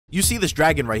You see this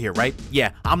dragon right here, right?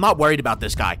 Yeah, I'm not worried about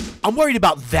this guy. I'm worried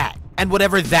about that, and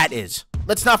whatever that is.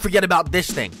 Let's not forget about this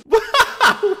thing.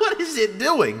 What is it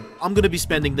doing? I'm gonna be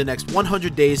spending the next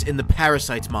 100 days in the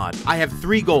Parasite mod. I have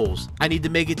 3 goals. I need to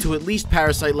make it to at least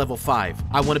Parasite level 5.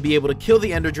 I want to be able to kill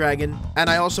the Ender Dragon, and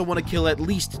I also want to kill at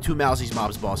least 2 Mousy's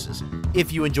Mobs bosses.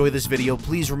 If you enjoy this video,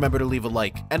 please remember to leave a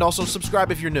like, and also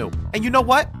subscribe if you're new. And you know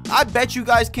what? I bet you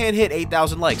guys can't hit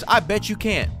 8,000 likes. I bet you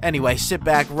can't. Anyway, sit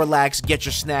back, relax, get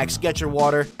your snacks, get your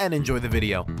water, and enjoy the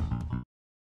video.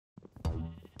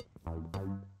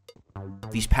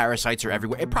 These parasites are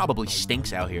everywhere. It probably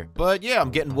stinks out here. But yeah,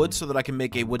 I'm getting wood so that I can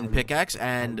make a wooden pickaxe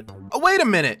and... Oh, wait a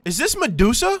minute. Is this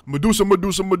Medusa? Medusa.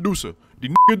 The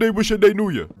nigga they wish they knew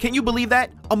ya. Can you believe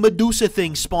that? A Medusa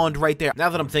thing spawned right there. Now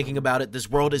that I'm thinking about it, this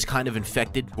world is kind of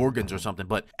infected. Gorgons or something.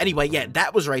 But anyway, yeah,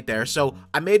 that was right there. So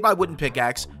I made my wooden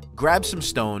pickaxe, grabbed some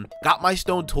stone, got my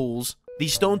stone tools.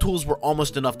 These stone tools were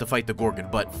almost enough to fight the Gorgon.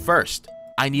 But first,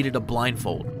 I needed a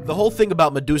blindfold. The whole thing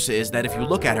about Medusa is that if you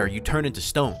look at her, you turn into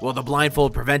stone. Well, the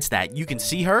blindfold prevents that. You can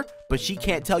see her, but she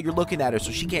can't tell you're looking at her,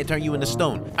 so she can't turn you into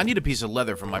stone. I need a piece of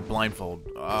leather for my blindfold.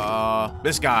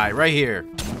 This guy right here.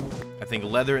 I think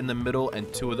leather in the middle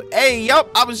and 2 of the... Hey, yup,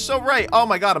 I was so right. Oh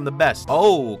my god, I'm the best.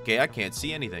 Oh, okay, I can't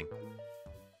see anything.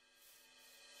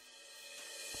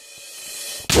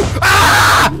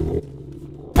 Ah!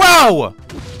 Bro!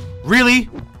 Really?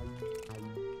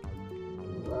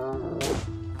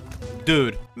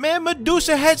 Dude, man,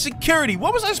 Medusa had security.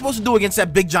 What was I supposed to do against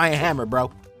that big giant hammer,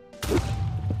 bro?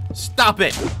 Stop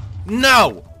it.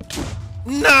 No.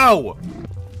 No.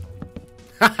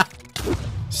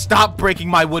 Stop breaking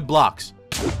my wood blocks.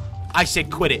 I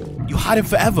said quit it. You hide him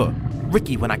forever.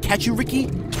 Ricky, when I catch you, Ricky.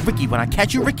 Ricky, when I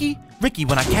catch you, Ricky. Ricky,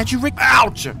 when I catch you, Ricky.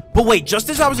 Ouch. But wait, just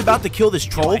as I was about to kill this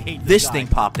troll, this thing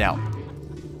popped out.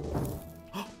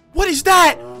 What is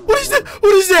that? What is that?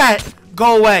 What is that?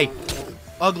 Go away.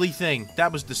 Ugly thing.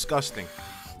 That was disgusting.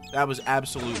 That was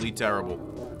absolutely terrible.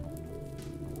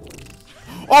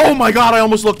 Oh my god, I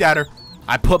almost looked at her.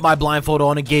 I put my blindfold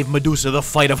on and gave Medusa the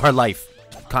fight of her life.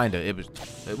 Kinda.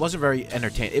 It wasn't very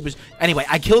entertaining. Anyway,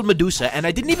 I killed Medusa and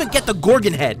I didn't even get the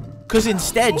Gorgon head. Cause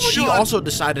instead, she also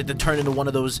decided to turn into one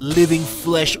of those living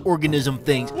flesh organism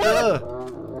things. Do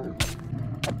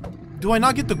I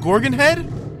not get the Gorgon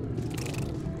head?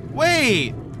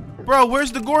 Wait. Bro,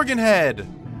 where's the Gorgon head?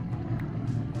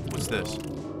 What's this?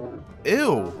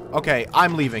 Ew. Okay,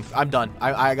 I'm leaving. I'm done.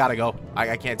 I gotta go.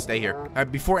 I can't stay here.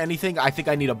 Before anything, I think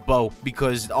I need a bow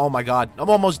because, oh my god, I'm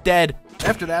almost dead.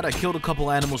 After that, I killed a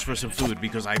couple animals for some food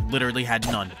because I literally had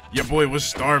none. Your boy was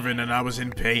starving and I was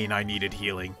in pain. I needed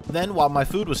healing. Then, while my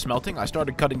food was smelting, I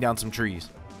started cutting down some trees.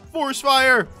 Forest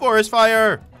fire! Forest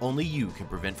fire! Only you can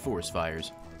prevent forest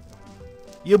fires.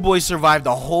 Your boy survived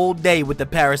a whole day with the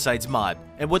Parasites mod.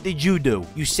 And what did you do?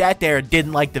 You sat there and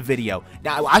didn't like the video.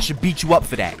 Now, I should beat you up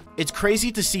for that. It's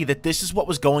crazy to see that this is what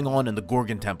was going on in the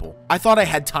Gorgon Temple. I thought I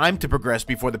had time to progress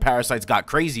before the Parasites got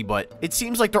crazy, but it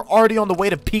seems like they're already on the way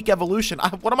to peak evolution.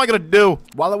 What am I gonna do?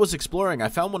 While I was exploring, I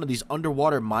found one of these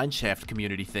underwater mineshaft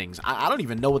community things. I don't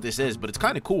even know what this is, but it's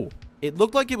kind of cool. It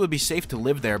looked like it would be safe to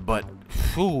live there, but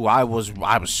whew, I was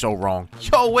so wrong.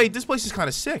 Yo, wait, this place is kind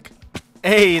of sick.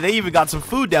 Hey, they even got some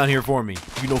food down here for me.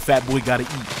 You know fat boy gotta eat.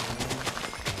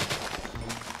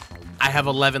 I have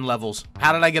 11 levels.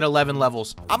 How did I get 11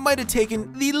 levels? I might have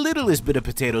taken the littlest bit of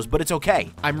potatoes, but it's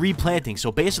okay. I'm replanting,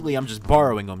 so basically I'm just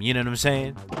borrowing them, you know what I'm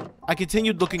saying? I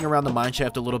continued looking around the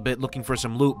mineshaft a little bit, looking for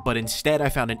some loot, but instead I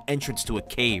found an entrance to a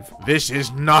cave. This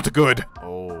is not good.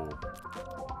 Oh.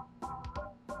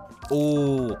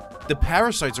 Oh. The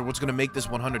parasites are what's gonna make this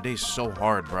 100 days so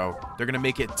hard, bro. They're gonna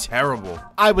make it terrible.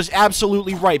 I was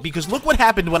absolutely right, because look what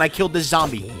happened when I killed this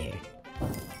zombie.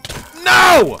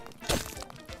 No!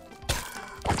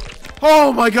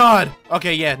 Oh my god!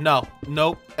 Okay, yeah, no.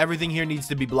 Nope. Everything here needs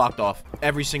to be blocked off.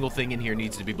 Every single thing in here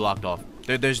needs to be blocked off.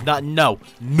 There's not... No.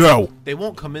 No! They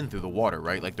won't come in through the water,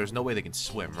 right? Like, there's no way they can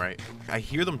swim, right? I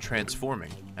hear them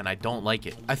transforming, and I don't like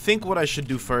it. I think what I should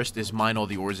do first is mine all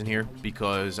the ores in here,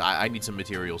 because I need some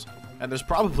materials. And there's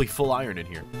probably full iron in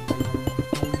here.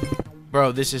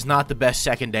 Bro, this is not the best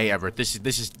second day ever. This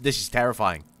is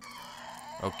terrifying.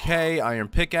 Okay, iron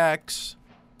pickaxe.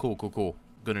 Cool, cool, cool.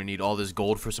 Gonna need all this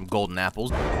gold for some golden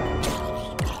apples.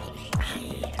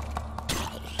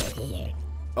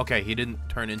 Okay, he didn't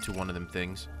turn into one of them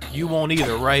things. You won't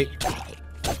either, right?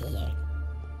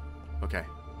 Okay.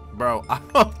 Bro,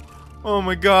 oh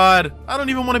my god. I don't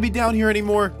even want to be down here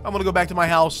anymore. I'm gonna go back to my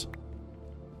house.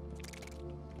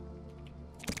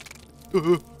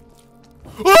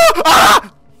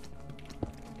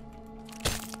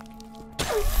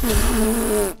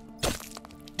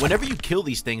 Whenever you kill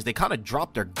these things, they kind of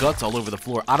drop their guts all over the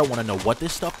floor. I don't want to know what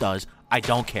this stuff does. I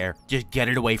don't care. Just get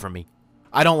it away from me.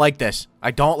 I don't like this. I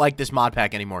don't like this mod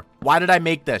pack anymore. Why did I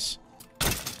make this?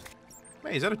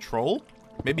 Wait, is that a troll?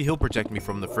 Maybe he'll protect me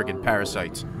from the friggin'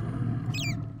 parasites.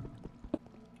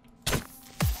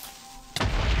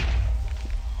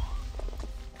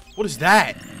 What is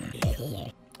that?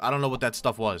 I don't know what that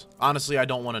stuff was. Honestly, I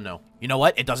don't want to know. You know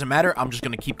what? It doesn't matter. I'm just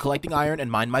going to keep collecting iron and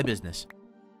mind my business.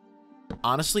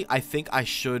 Honestly, I think I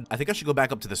should go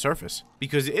back up to the surface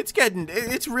because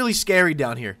it's really scary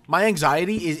down here. My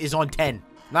anxiety is on 10.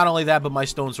 Not only that, but my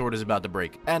stone sword is about to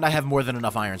break. And I have more than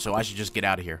enough iron, so I should just get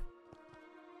out of here.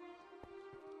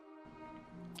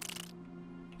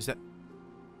 Is that...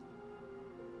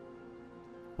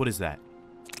 What is that?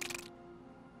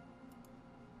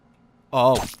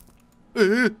 Oh.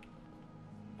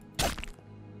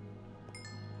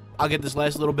 I'll get this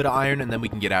last little bit of iron and then we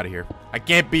can get out of here. I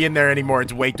can't be in there anymore.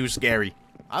 It's way too scary.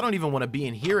 I don't even want to be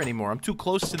in here anymore. I'm too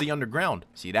close to the underground.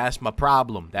 See, that's my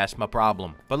problem. That's my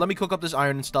problem. But let me cook up this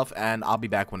iron and stuff and I'll be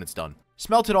back when it's done.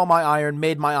 Smelted all my iron,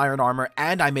 made my iron armor,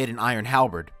 and I made an iron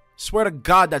halberd. Swear to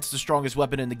God, that's the strongest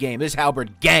weapon in the game. This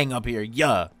halberd gang up here,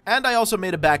 yeah. And I also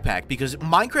made a backpack because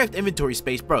Minecraft inventory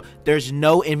space, bro, there's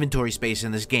no inventory space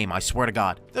in this game, I swear to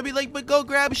God. They'll be like, but go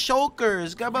grab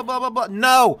shulkers, blah, blah, blah, blah, blah.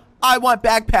 No, I want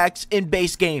backpacks in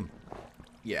base game.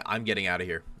 Yeah, I'm getting out of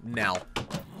here now.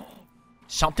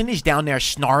 Something is down there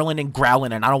snarling and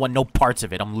growling and I don't want no parts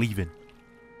of it. I'm leaving.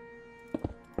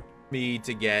 Me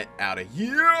to get out of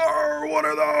here. What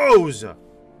are those?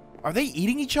 Are they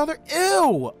eating each other?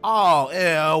 Ew! Oh,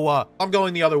 ew. I'm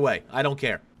going the other way. I don't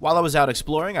care. While I was out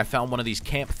exploring, I found one of these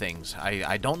camp things.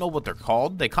 I don't know what they're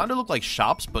called. They kind of look like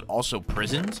shops, but also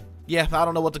prisons. Yeah, I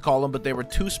don't know what to call them, but there were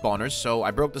 2 spawners, so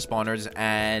I broke the spawners,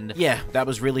 and yeah, that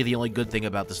was really the only good thing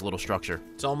about this little structure.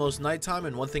 It's almost nighttime,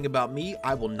 and one thing about me,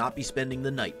 I will not be spending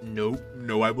the night. Nope.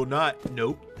 No, I will not.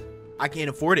 Nope. I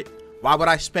can't afford it. Why would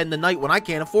I spend the night when I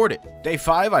can't afford it? Day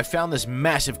 5, I found this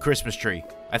massive Christmas tree.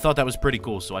 I thought that was pretty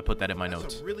cool, so I put that in my notes.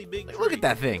 That's a really big tree. Look at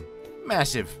that thing.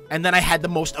 Massive. And then I had the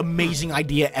most amazing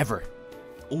idea ever.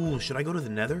 Ooh, should I go to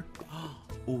the nether?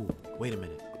 Ooh, wait a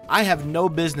minute. I have no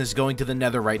business going to the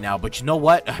nether right now, but you know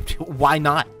what? Why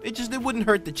not? It wouldn't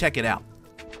hurt to check it out.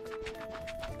 I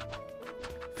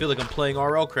feel like I'm playing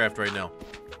RLCraft right now.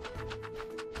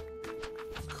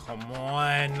 Come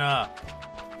on.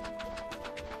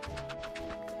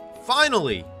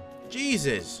 Finally!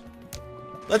 Jesus!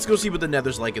 Let's go see what the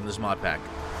nether's like in this mod pack.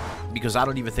 Because I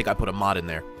don't even think I put a mod in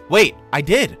there. Wait, I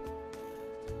did!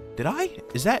 Did I?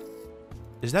 Is that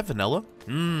vanilla?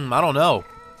 I don't know.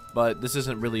 But this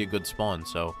isn't really a good spawn,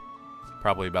 so...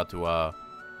 Probably about to,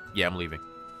 yeah, I'm leaving.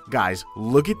 Guys,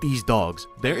 look at these dogs.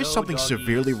 There is something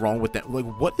severely wrong with them. Like,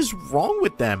 what is wrong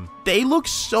with them? They look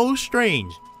so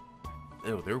strange.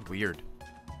 Ew, they're weird.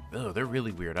 Oh, they're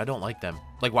really weird. I don't like them.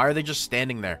 Like, why are they just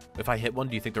standing there? If I hit one,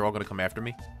 do you think they're all gonna come after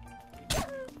me?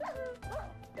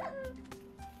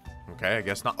 Okay, I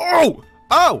guess not. Oh!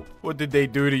 Oh! What did they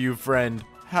do to you, friend?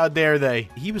 How dare they?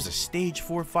 He was a stage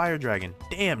 4 fire dragon.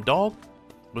 Damn, dog.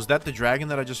 Was that the dragon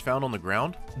that I just found on the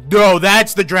ground? No,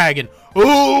 that's the dragon.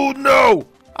 Oh, no!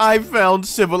 I found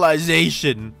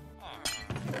civilization.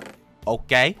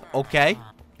 Okay, okay.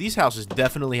 These houses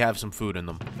definitely have some food in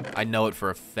them. I know it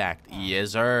for a fact.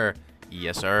 Yes, sir.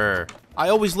 Yes, sir. I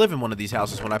always live in one of these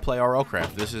houses when I play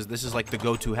RLCraft. This is like the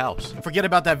go-to house. Forget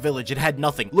about that village. It had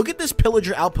nothing. Look at this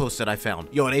pillager outpost that I found.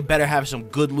 Yo, they better have some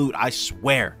good loot, I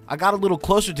swear. I got a little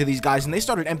closer to these guys and they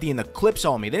started emptying the clips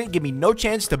on me. They didn't give me no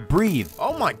chance to breathe.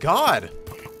 Oh my God.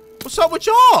 What's up with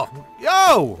y'all?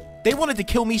 Yo. They wanted to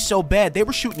kill me so bad. They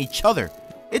were shooting each other.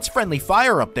 It's friendly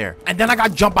fire up there. And then I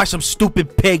got jumped by some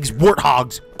stupid pigs,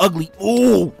 warthogs, ugly.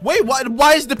 Ooh. Wait,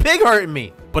 why is the pig hurting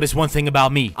me? But it's one thing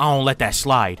about me. I don't let that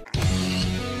slide.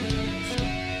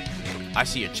 I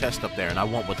see a chest up there and I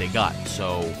want what they got.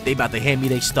 So they about to hand me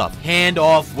their stuff. Hand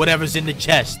off whatever's in the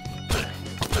chest.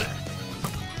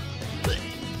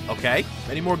 Okay.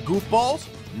 Any more goofballs?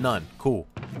 None. Cool.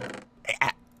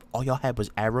 All y'all had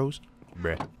was arrows?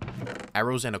 Bruh.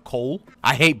 Arrows and a coal?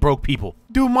 I hate broke people.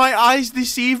 Do my eyes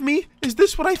deceive me? Is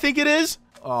this what I think it is?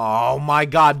 Oh my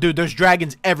God, dude, there's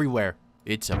dragons everywhere.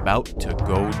 It's about to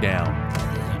go down.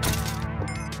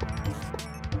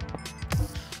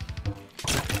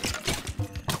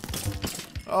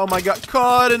 Oh my God,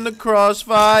 caught in the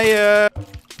crossfire.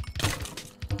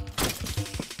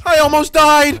 I almost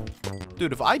died.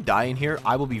 Dude, if I die in here,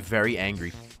 I will be very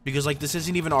angry. Because, like, this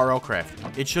isn't even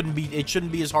RLCraft. It shouldn't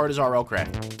be as hard as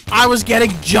RLCraft. I was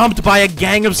getting jumped by a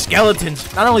gang of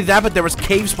skeletons. Not only that, but there was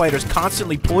cave spiders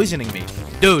constantly poisoning me.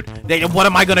 Dude, what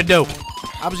am I gonna do?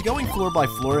 I was going floor by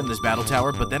floor in this battle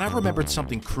tower, but then I remembered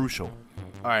something crucial.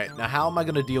 Alright, now how am I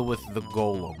gonna deal with the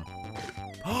golem?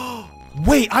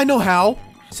 Wait, I know how!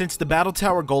 Since the battle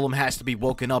tower golem has to be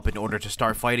woken up in order to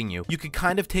start fighting you, you could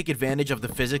kind of take advantage of the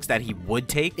physics that he would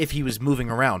take if he was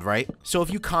moving around, right? So if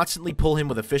you constantly pull him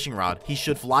with a fishing rod, he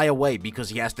should fly away because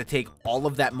he has to take all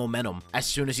of that momentum as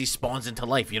soon as he spawns into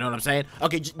life, you know what I'm saying?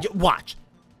 Okay, watch!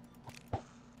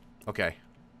 Okay.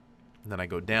 And then I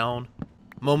go down.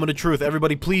 Moment of truth,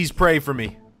 everybody please pray for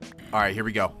me. Alright, here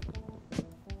we go.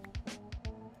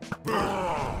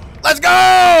 Let's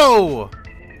go!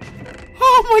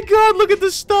 Oh my god, look at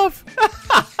this stuff!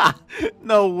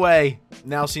 No way.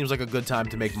 Now seems like a good time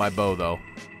to make my bow, though.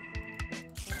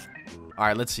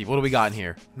 Alright, let's see. What do we got in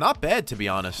here? Not bad, to be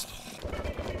honest.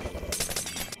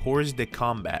 Hors de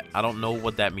combat. I don't know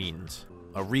what that means.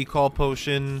 A recall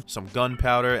potion, some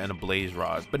gunpowder, and a blaze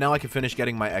rod. But now I can finish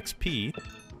getting my XP.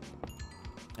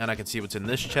 And I can see what's in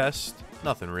this chest.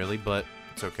 Nothing really, but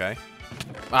it's okay.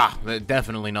 Ah,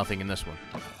 definitely nothing in this one.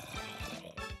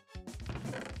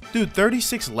 Dude,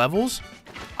 36 levels?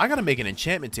 I gotta make an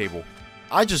enchantment table.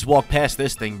 I just walked past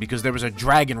this thing because there was a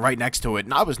dragon right next to it,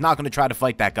 and I was not gonna try to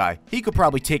fight that guy. He could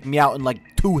probably take me out in like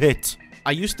 2 hits.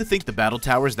 I used to think the battle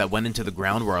towers that went into the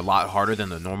ground were a lot harder than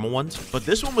the normal ones, but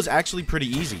this one was actually pretty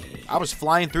easy. I was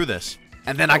flying through this.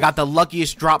 And then I got the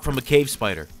luckiest drop from a cave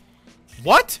spider.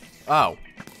 What? Oh.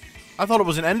 I thought it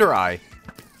was an ender eye.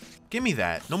 Give me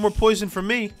that. No more poison for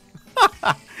me.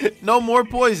 No more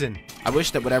poison. I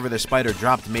wish that whatever the spider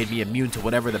dropped made me immune to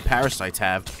whatever the parasites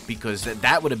have, because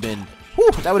that would have been, whew,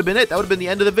 that would have been it. That would have been the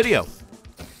end of the video.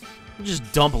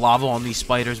 Just dump lava on these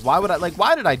spiders. Why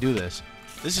did I do this?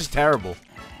 This is terrible.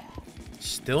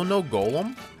 Still no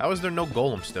golem? How is there no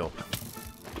golem still?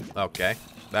 Okay,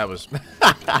 that was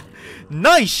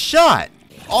nice shot.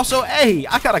 Also, hey,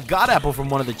 I got a god apple from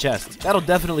one of the chests. That'll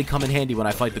definitely come in handy when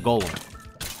I fight the golem.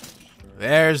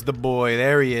 There's the boy.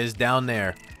 There he is down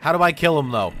there. How do I kill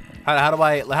him though? How do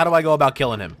I go about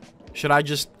killing him? Should I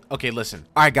just... Okay, listen.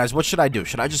 Alright, guys, what should I do?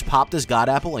 Should I just pop this god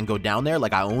apple and go down there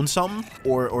like I own something?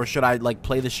 Or should I, like,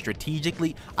 play this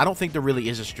strategically? I don't think there really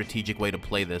is a strategic way to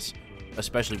play this,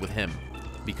 especially with him.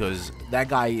 Because that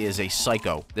guy is a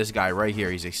psycho. This guy right here,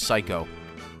 he's a psycho.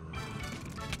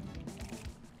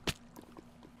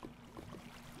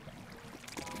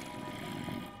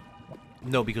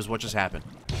 No, because what just happened?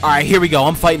 Alright, here we go.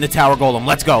 I'm fighting the tower golem.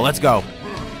 Let's go, let's go.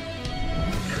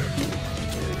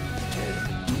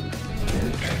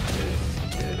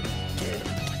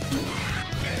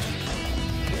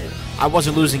 I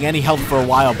wasn't losing any health for a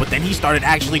while, but then he started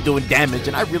actually doing damage,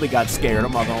 and I really got scared,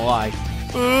 I'm not gonna lie.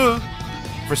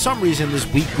 For some reason,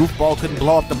 this weak goofball couldn't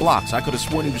blow up the blocks. I could have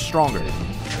sworn he was stronger.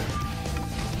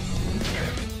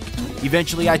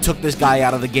 Eventually, I took this guy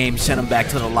out of the game, sent him back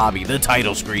to the lobby, the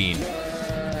title screen.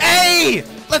 Hey!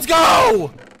 Let's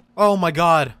go! Oh my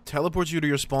god. Teleports you to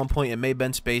your spawn point and may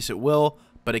bend space, it will,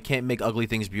 but it can't make ugly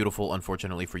things beautiful,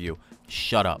 unfortunately for you.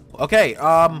 Shut up. Okay,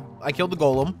 I killed the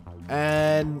golem.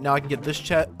 And now I can get this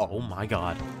chest. Oh my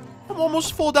god. I'm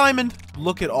almost full diamond.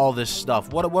 Look at all this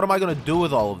stuff. What am I going to do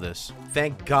with all of this?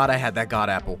 Thank god I had that god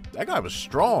apple. That guy was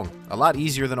strong. A lot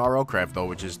easier than RL Craft though,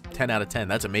 which is 10 out of 10.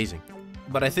 That's amazing.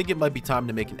 But I think it might be time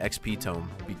to make an XP tome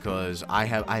because I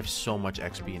have so much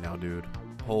XP now, dude.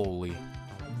 Holy.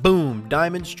 Boom.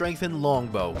 Diamond strengthened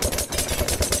longbow.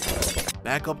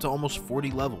 Back up to almost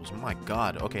 40 levels. My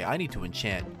god. Okay, I need to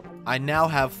enchant. I now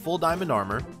have full diamond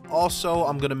armor. Also,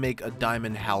 I'm gonna make a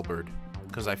diamond halberd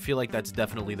because I feel like that's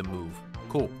definitely the move.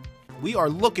 Cool. We are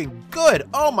looking good.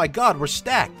 Oh my god, we're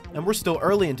stacked. And we're still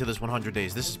early into this 100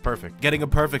 days. This is perfect. Getting a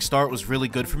perfect start was really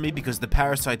good for me because the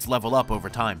parasites level up over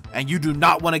time. And you do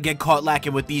not want to get caught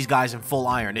lacking with these guys in full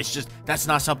iron. It's just, that's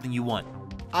not something you want.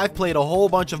 I've played a whole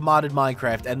bunch of modded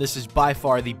Minecraft, and this is by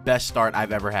far the best start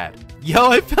I've ever had.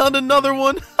 Yo, I found another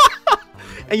one.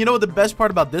 And you know what the best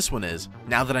part about this one is?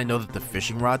 Now that I know that the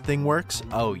fishing rod thing works,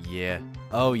 oh yeah.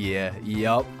 Oh yeah,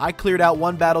 yup. I cleared out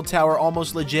one battle tower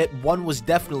almost legit, one was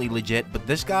definitely legit, but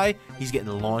this guy, he's getting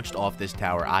launched off this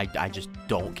tower. I just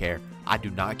don't care. I do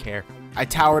not care. I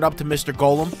towered up to Mr.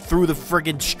 Golem, threw the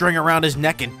friggin' string around his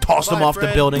neck and tossed him off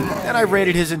the building, and I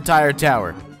raided his entire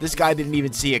tower. This guy didn't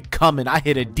even see it coming. I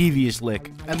hit a devious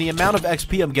lick. And the amount of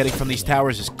XP I'm getting from these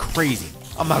towers is crazy.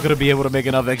 I'm not gonna be able to make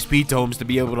enough XP tomes to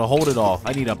be able to hold it all.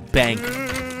 I need a bank.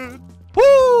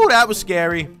 Woo! That was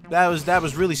scary. That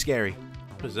was really scary.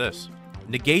 What is this?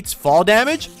 Negates fall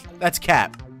damage? That's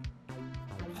cap.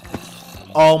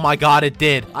 Oh my god, it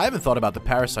did. I haven't thought about the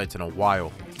parasites in a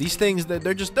while. These things,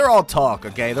 they're all talk,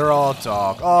 okay? They're all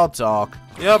talk. All talk.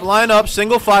 Yep, line up,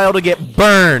 single file to get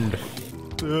burned.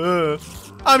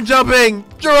 I'm jumping!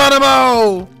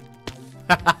 Geronimo!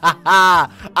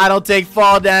 I don't take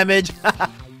fall damage.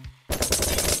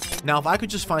 Now, if I could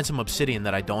just find some obsidian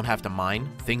that I don't have to mine,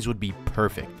 things would be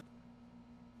perfect.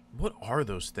 What are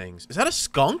those things? Is that a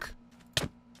skunk?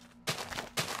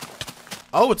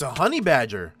 Oh, it's a honey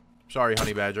badger. Sorry,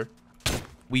 honey badger.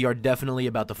 We are definitely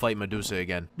about to fight Medusa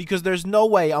again. Because there's no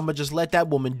way I'm gonna just let that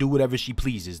woman do whatever she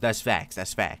pleases. That's facts.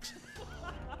 That's facts.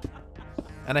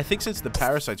 And I think since the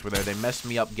parasites were there, they messed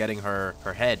me up getting her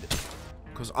head.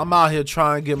 Because I'm out here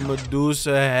trying to get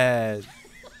Medusa head.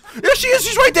 There she is!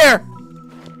 She's right there!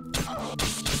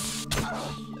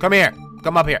 Come here.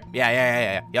 Come up here.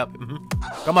 Yeah. Yep.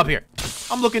 Come up here.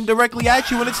 I'm looking directly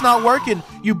at you and it's not working,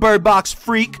 you bird box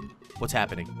freak. What's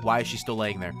happening? Why is she still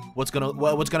laying there? What's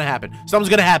gonna happen? Something's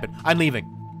gonna happen. I'm leaving.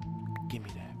 Give me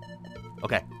that.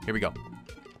 Okay, here we go.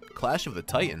 Clash of the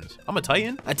Titans. I'm a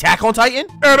Titan? Attack on Titan?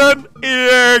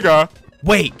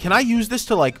 Wait, can I use this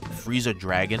to, like, freeze a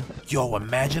dragon? Yo,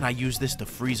 imagine I use this to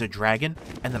freeze a dragon,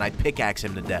 and then I pickaxe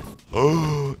him to death.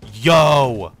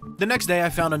 Yo! The next day, I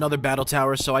found another battle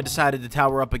tower, so I decided to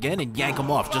tower up again and yank him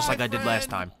off, just like I did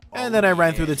last time. And then I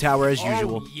ran through the tower as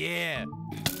usual. Yeah.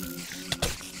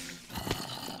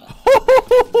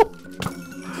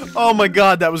 Oh my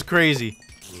god, that was crazy.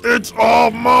 It's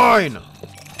all mine!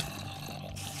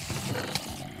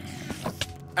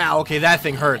 Ow, okay, that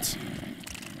thing hurts.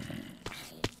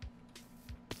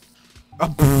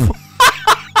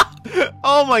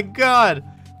 Oh my god.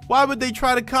 Why would they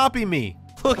try to copy me?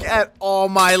 Look at all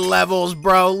my levels,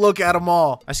 bro. Look at them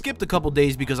all. I skipped a couple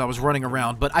days because I was running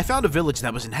around, but I found a village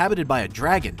that was inhabited by a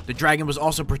dragon. The dragon was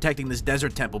also protecting this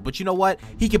desert temple, but you know what?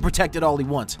 He can protect it all he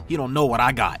wants. He don't know what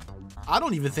I got. I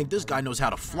don't even think this guy knows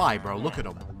how to fly, bro. Look at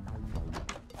him.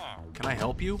 Can I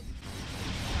help you?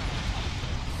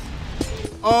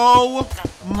 Oh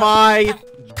my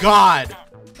god.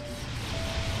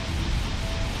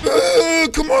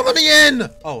 Come on, let me in!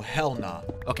 Oh, hell nah.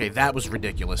 Okay, that was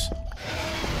ridiculous.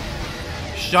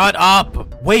 Shut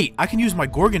up! Wait, I can use my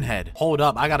Gorgon head. Hold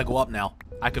up, I gotta go up now.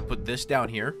 I could put this down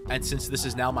here, and since this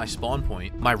is now my spawn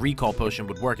point, my recall potion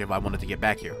would work if I wanted to get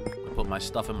back here. I put my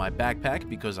stuff in my backpack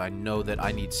because I know that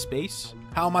I need space.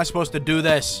 How am I supposed to do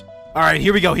this? Alright,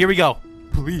 here we go, here we go.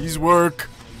 Please work.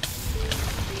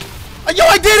 Yo,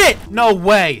 I did it! No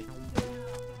way.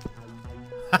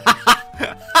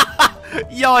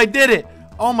 Yo, I did it!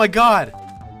 Oh my god.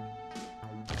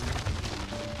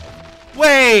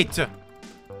 Wait!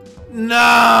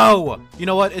 No! You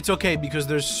know what? It's okay because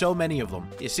there's so many of them.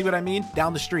 You see what I mean?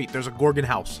 Down the street, there's a Gorgon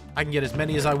house. I can get as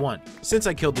many as I want. Since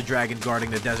I killed the dragon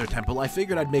guarding the desert temple, I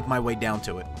figured I'd make my way down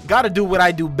to it. Gotta do what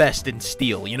I do best and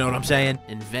steal, you know what I'm saying?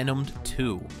 Envenomed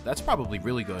 2. That's probably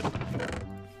really good.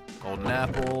 Golden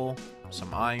apple.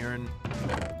 Some iron,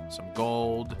 some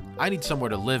gold. I need somewhere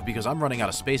to live because I'm running out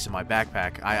of space in my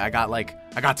backpack. I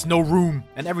got no room,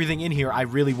 and everything in here I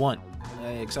really want,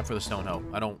 except for the stone hoe.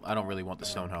 I don't really want the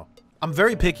stone hoe. I'm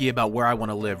very picky about where I want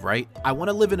to live, right? I want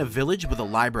to live in a village with a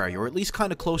library, or at least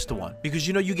kind of close to one, because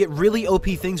you know you get really OP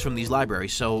things from these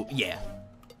libraries. So yeah.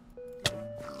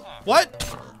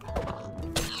 What?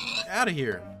 Out of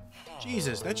here!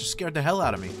 Jesus, that just scared the hell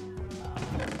out of me.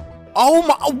 Oh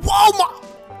my! Whoa my!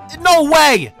 No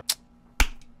way!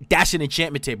 That's an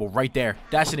enchantment table right there.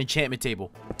 That's an enchantment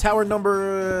table. Tower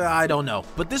number, I don't know.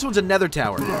 But this one's a nether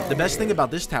tower. The best thing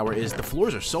about this tower is the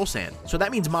floors are soul sand. So that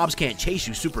means mobs can't chase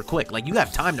you super quick. Like, you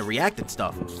have time to react and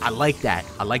stuff. I like that.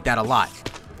 I like that a lot.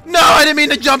 No, I didn't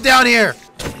mean to jump down here!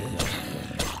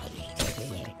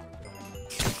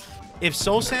 If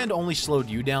soul sand only slowed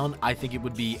you down, I think it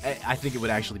would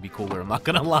actually be cooler. I'm not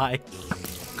gonna lie.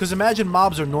 Because imagine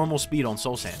mobs are normal speed on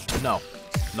soul sand. No.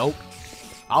 Nope.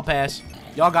 I'll pass.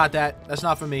 Y'all got that. That's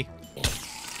not for me.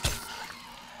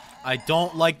 I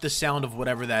don't like the sound of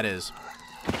whatever that is.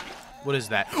 What is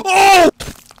that? Oh!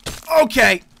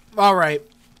 Okay. All right.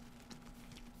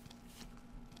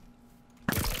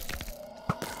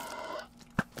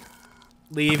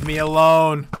 Leave me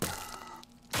alone.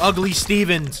 Ugly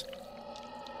Stevens.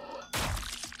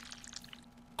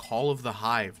 Call of the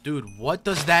Hive. Dude, what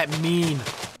does that mean?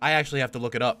 I actually have to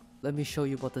look it up. Let me show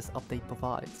you what this update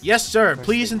provides. Yes, sir. Firstly,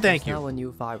 Please and thank you. Now a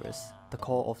new virus, the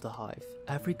Call of the Hive.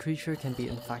 Every creature can be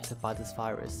infected by this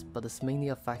virus, but it's mainly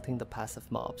affecting the passive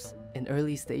mobs. In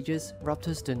early stages,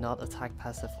 raptors do not attack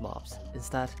passive mobs.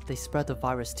 Instead, they spread the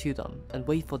virus to them and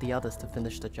wait for the others to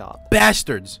finish the job.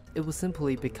 Bastards! It will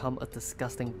simply become a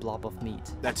disgusting blob of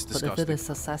meat. That's disgusting. But if it is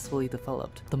successfully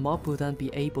developed, the mob will then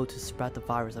be able to spread the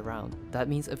virus around. That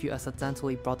means if you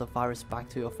accidentally brought the virus back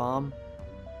to your farm,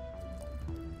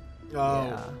 Oh.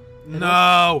 yeah.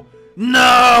 No!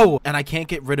 No! And I can't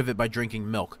get rid of it by drinking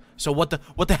milk. So what the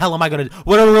hell am I gonna do?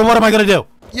 What am I gonna do?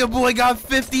 Your boy got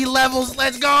 50 levels.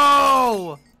 Let's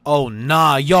go! Oh,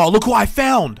 nah, y'all. Look who I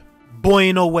found.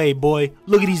 Boy, no way, boy.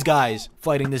 Look at these guys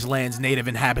fighting this land's native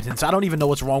inhabitants. I don't even know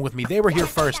what's wrong with me. They were here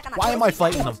first. Why am I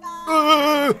fighting them?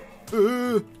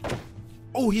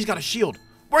 Oh, he's got a shield.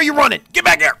 Where are you running? Get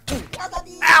back here!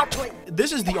 Ow!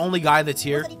 This is the only guy that's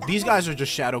here. These guys are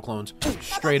just shadow clones.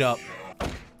 Straight up.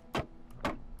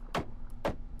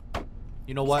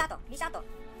 You know what?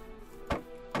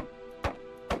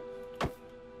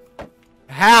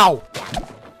 How?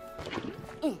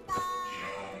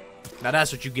 Now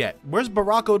that's what you get. Where's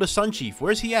Barako the Sun Chief?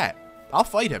 Where's he at? I'll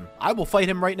fight him. I will fight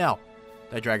him right now.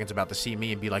 That dragon's about to see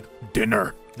me and be like,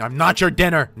 dinner. I'm not your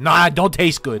dinner. Nah, don't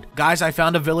taste good. Guys, I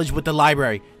found a village with the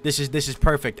library. This is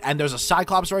perfect. And there's a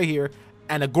Cyclops right here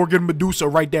and a Gorgon Medusa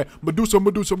right there. Medusa.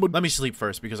 Let me sleep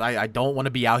first because I don't want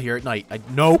to be out here at night.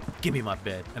 Nope. Give me my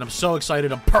bed. And I'm so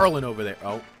excited. I'm purling over there.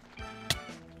 Oh.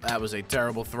 That was a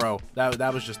terrible throw.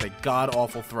 That was just a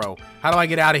god-awful throw. How do I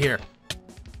get out of here?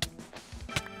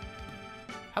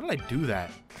 How did I do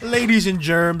that? Ladies and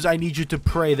germs, I need you to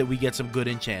pray that we get some good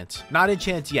enchants. Not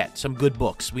enchants yet. Some good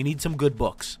books. We need some good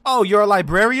books. Oh, you're a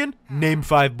librarian? Name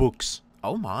 5 books.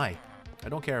 Oh my. I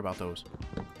don't care about those.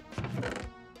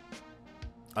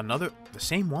 The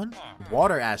same one?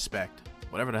 Water aspect.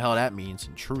 Whatever the hell that means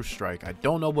in True Strike. I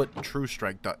don't know what True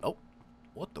Strike does. Oh,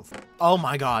 what the f— oh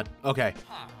my god. Okay.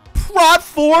 Prot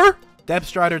 4? Depth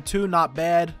Strider 2, not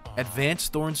bad.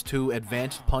 Advanced Thorns 2,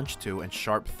 Advanced Punch 2, and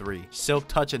Sharp 3. Silk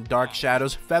Touch and Dark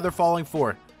Shadows. Feather Falling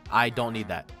 4. I don't need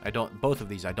that. Both of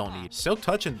these I don't need. Silk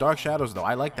Touch and Dark Shadows, though.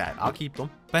 I like that. I'll keep them.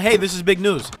 But hey, this is big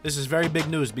news. This is very big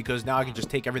news because now I can just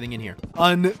take everything in here.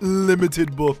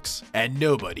 Unlimited books. And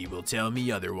nobody will tell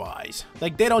me otherwise.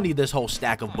 Like, they don't need this whole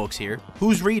stack of books here.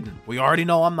 Who's reading? We already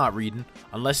know I'm not reading.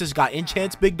 Unless it's got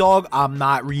enchants, big dog, I'm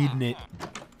not reading it.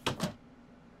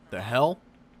 The hell?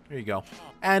 There you go.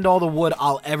 And all the wood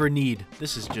I'll ever need.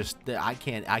 This is just, I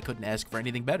couldn't ask for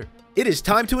anything better. It is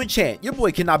time to enchant. Your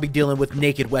boy cannot be dealing with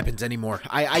naked weapons anymore.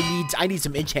 I need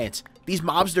some enchants. These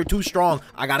mobs, they're too strong.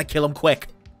 I gotta kill them quick.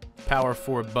 Power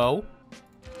 4 bow.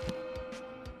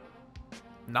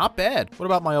 Not bad. What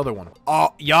about my other one?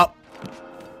 Oh, yup.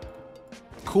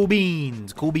 Cool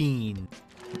beans. Cool bean.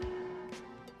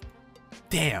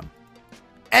 Damn.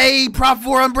 Hey, Prop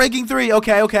 4 on Breaking 3.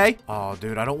 Okay. Oh,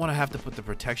 dude, I don't want to have to put the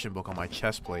protection book on my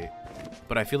chest plate.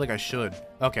 But I feel like I should.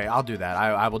 Okay, I'll do that.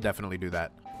 I will definitely do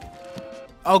that.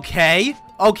 Okay.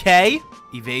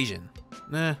 Evasion.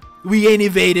 We ain't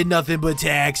evaded nothing but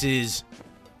taxes.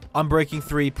 I'm Breaking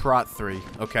 3, Prot 3.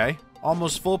 Okay.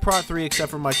 Almost full Prot 3 except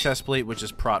for my chest plate, which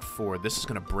is Prot 4. This is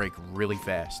going to break really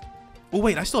fast. Oh,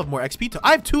 wait, I still have more XP tomes.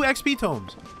 I have 2 XP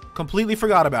tomes. Completely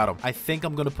forgot about them. I think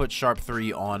I'm going to put Sharp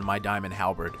 3 on my Diamond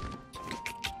Halberd.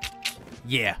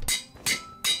 Yeah.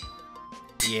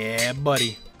 Yeah,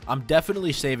 buddy. I'm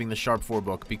definitely saving the Sharp 4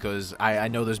 book because I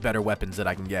know there's better weapons that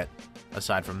I can get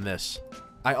aside from this.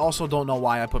 I also don't know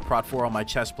why I put Prot 4 on my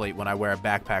chest plate when I wear a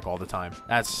backpack all the time.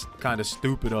 That's kind of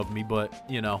stupid of me, but,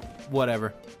 you know,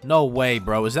 whatever. No way,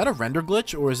 bro. Is that a render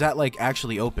glitch or is that, like,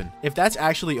 actually open? If that's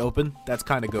actually open, that's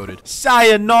kind of goated.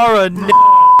 Sayonara,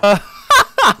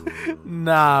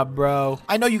 Nah, bro.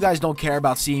 I know you guys don't care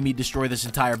about seeing me destroy this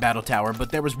entire battle tower,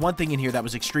 but there was one thing in here that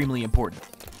was extremely important.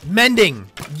 Mending!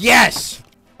 Yes!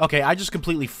 Okay, I just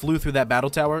completely flew through that battle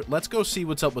tower. Let's go see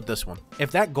what's up with this one. If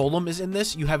that golem is in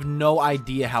this, you have no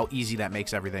idea how easy that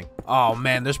makes everything. Oh,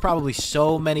 man, there's probably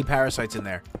so many parasites in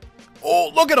there.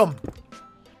 Oh, look at them!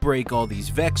 Break all these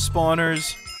Vex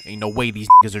spawners. Ain't no way these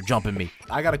niggas are jumping me.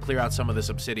 I gotta clear out some of this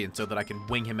obsidian so that I can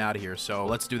wing him out of here, so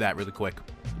let's do that really quick.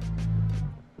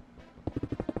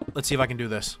 Let's see if I can do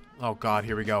this. Oh, God,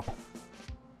 here we go.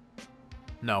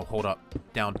 No, hold up.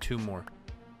 Down 2 more.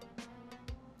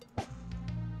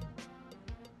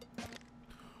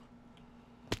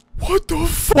 What the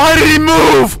f— why did he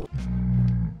move?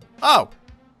 Oh.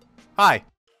 Hi.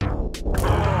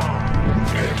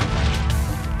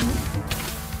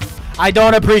 I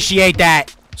don't appreciate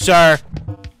that, sir.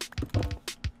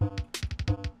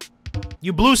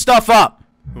 You blew stuff up.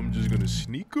 I'm just gonna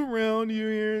sneak around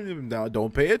here. Now,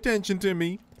 don't pay attention to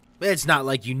me. It's not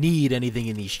like you need anything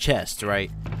in these chests,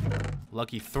 right?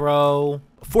 Lucky throw.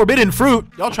 Forbidden fruit?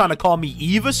 Y'all trying to call me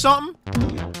Eve or something?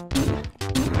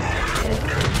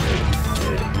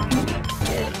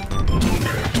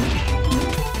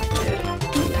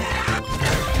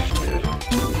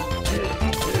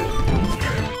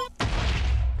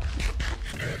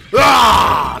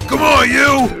 Ah! Come on,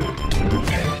 you!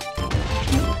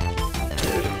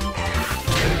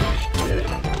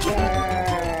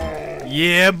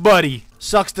 Yeah, buddy.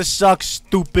 Sucks to suck,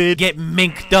 stupid. Get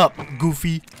minked up,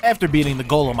 goofy. After beating the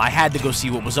golem, I had to go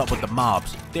see what was up with the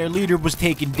mobs. Their leader was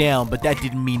taken down, but that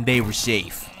didn't mean they were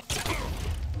safe.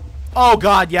 Oh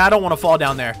god, yeah, I don't want to fall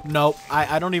down there. Nope,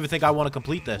 I don't even think I want to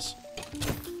complete this.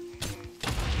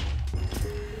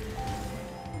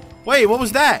 Wait, what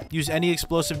was that? Use any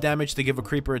explosive damage to give a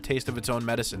creeper a taste of its own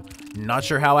medicine. Not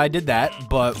sure how I did that,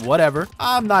 but whatever.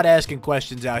 I'm not asking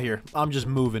questions out here. I'm just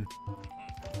moving.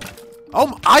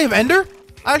 Oh, Eye of Ender?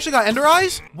 I actually got Ender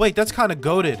Eyes? Wait, that's kind of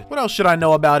goated. What else should I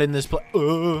know about in this place?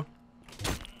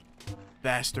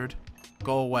 Bastard.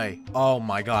 Go away. Oh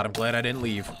my god, I'm glad I didn't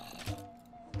leave.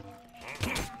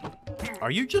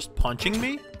 Are you just punching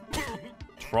me?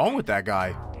 What's wrong with that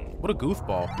guy? What a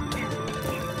goofball.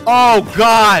 Oh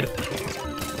god!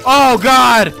 Oh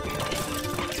god!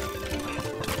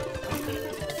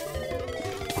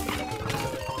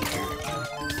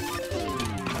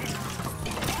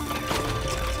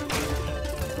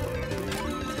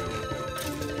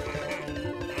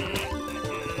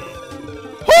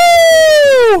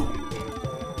 Woo!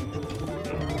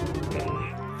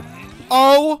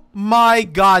 Oh my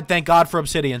god, thank god for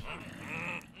obsidian.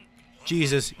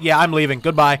 Jesus. Yeah, I'm leaving.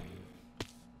 Goodbye.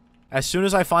 As soon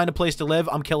as I find a place to live,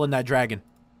 I'm killing that dragon.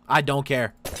 I don't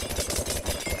care.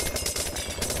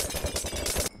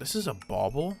 This is a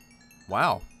bauble?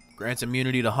 Wow. Grants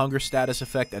immunity to hunger, status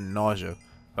effect, and nausea.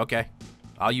 Okay.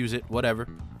 I'll use it. Whatever.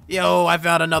 Yo, I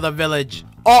found another village.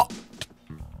 Oh!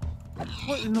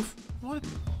 What in the... What?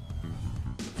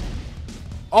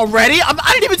 Already? I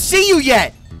didn't even see you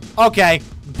yet! Okay.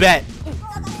 Bet.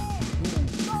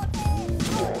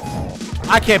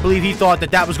 I can't believe he thought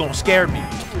that was gonna scare me.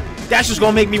 That's just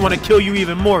gonna make me want to kill you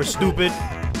even more, stupid.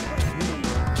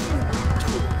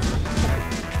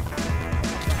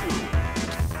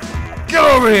 Get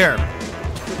over here!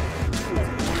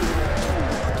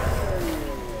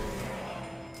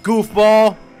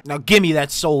 Goofball. Now give me that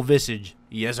soul visage.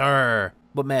 Yes, sir.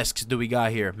 What masks do we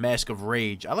got here? Mask of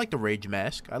Rage. I like the Rage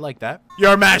mask. I like that.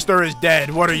 Your master is dead.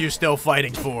 What are you still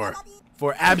fighting for?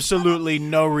 For absolutely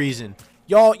no reason.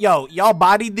 Y'all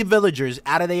bodied the villagers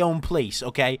out of their own place,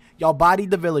 okay? Y'all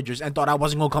bodied the villagers and thought I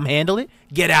wasn't gonna come handle it?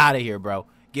 Get out of here, bro.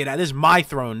 Get out. This is my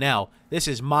throne now. This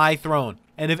is my throne.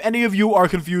 And if any of you are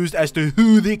confused as to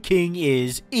who the king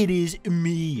is, it is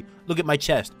me. Look at my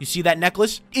chest. You see that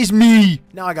necklace? It's me.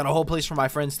 Now I got a whole place for my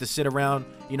friends to sit around,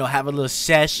 you know, have a little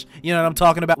sesh. You know what I'm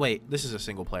talking about? Wait, this is a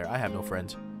single player. I have no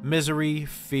friends. Misery,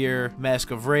 Fear, Mask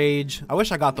of Rage. I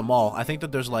wish I got them all. I think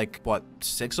that there's like, what,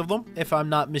 6 of them? If I'm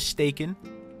not mistaken.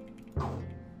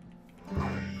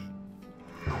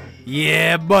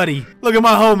 Yeah, buddy. Look at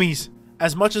my homies.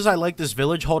 As much as I like this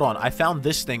village, hold on. I found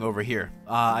this thing over here.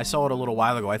 I saw it a little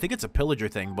while ago. I think it's a pillager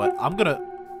thing, but I'm gonna...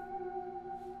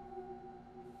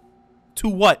 2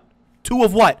 what? 2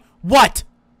 of what? What?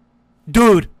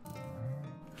 Dude.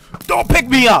 Don't pick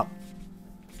me up.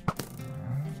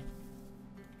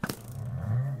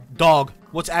 Dog.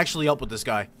 What's actually up with this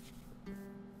guy?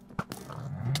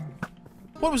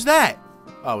 What was that?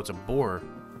 Oh, it's a boar.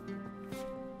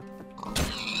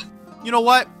 You know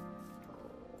what?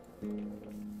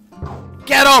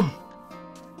 Get him!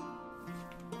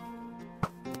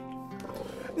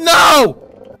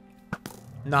 No!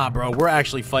 Nah, bro. We're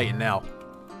actually fighting now.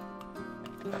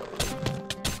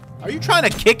 Are you trying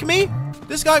to kick me?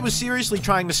 This guy was seriously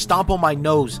trying to stomp on my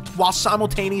nose while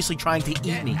simultaneously trying to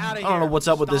eat me. I don't know what's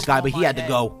up with this guy, but he had to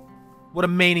go. What a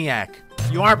maniac.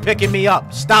 You aren't picking me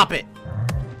up. Stop it.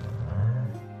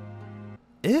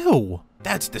 Ew.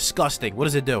 That's disgusting. What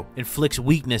does it do? Inflicts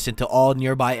weakness into all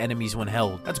nearby enemies when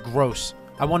held. That's gross.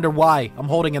 I wonder why. I'm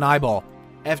holding an eyeball.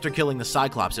 After killing the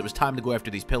Cyclops, it was time to go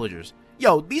after these pillagers.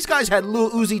 Yo, these guys had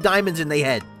Lil Uzi diamonds in their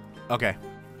head. Okay.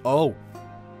 Oh.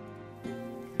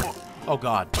 Oh,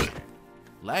 God.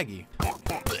 Laggy.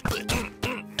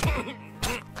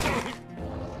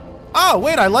 Oh,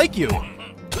 wait, I like you.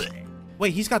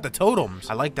 Wait, he's got the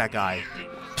totems. I like that guy.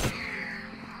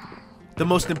 The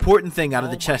most important thing out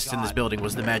of the chests in this building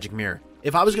was the magic mirror.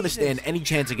 If I was going to stand any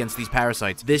chance against these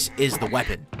parasites, this is the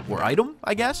weapon. Or item,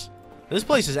 I guess? This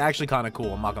place is actually kind of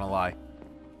cool, I'm not going to lie.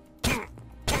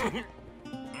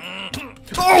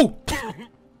 Oh!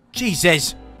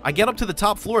 Jesus! I get up to the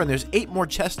top floor and there's 8 more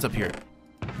chests up here.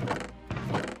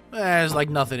 There's like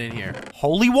nothing in here.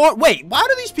 Holy water? Wait, why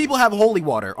do these people have holy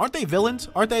water? Aren't they villains?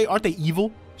 Aren't they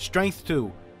evil? Strength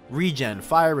 2. Regen,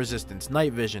 fire resistance,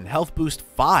 night vision, health boost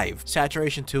 5,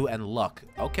 saturation 2, and luck.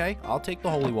 Okay, I'll take the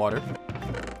holy water.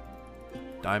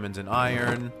 Diamonds and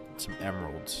iron, some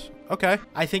emeralds. Okay,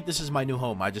 I think this is my new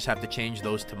home. I just have to change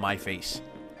those to my face.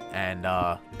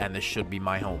 and this should be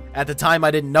my home. At the time,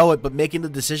 I didn't know it, but making the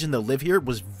decision to live here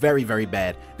was very, very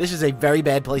bad. This is a very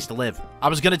bad place to live. I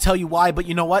was gonna tell you why, but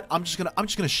you know what? I'm just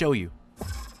gonna show you.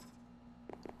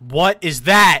 What is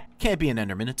that? Can't be an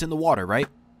Enderman. It's in the water, right?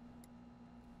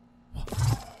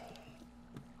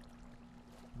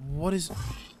 What is...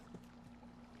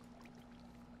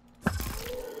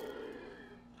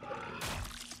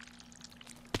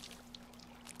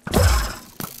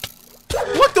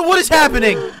 What is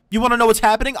happening? You want to know what's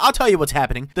happening? I'll tell you what's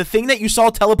happening. The thing that you saw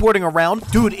teleporting around,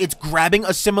 dude, it's grabbing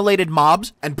assimilated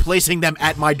mobs and placing them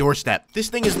at my doorstep. This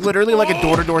thing is literally like a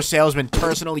door-to-door salesman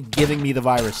personally giving me the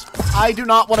virus. I do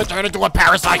not want to turn into a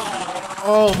parasite.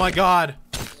 Oh my god.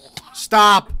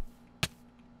 Stop.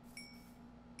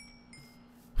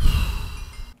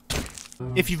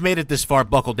 If you've made it this far,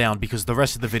 buckle down because the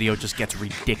rest of the video just gets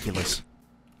ridiculous.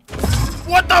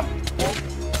 What the...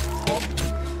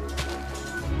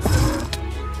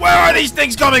 Where are these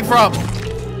things coming from?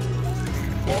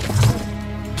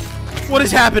 What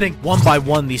is happening? One by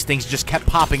one, these things just kept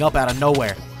popping up out of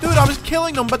nowhere. Dude, I was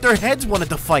killing them, but their heads wanted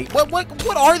to fight.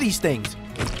 What are these things?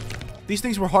 These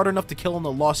things were hard enough to kill in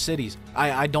the Lost Cities.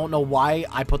 I don't know why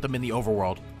I put them in the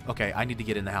overworld. Okay, I need to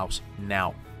get in the house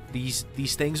now. These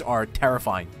things are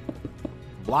terrifying.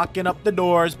 Blocking up the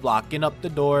doors, blocking up the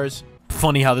doors.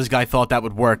 Funny how this guy thought that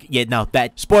would work. Yeah, no,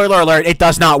 spoiler alert, it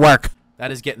does not work.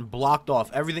 That is getting blocked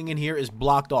off. Everything in here is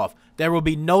blocked off. There will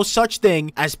be no such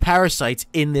thing as parasites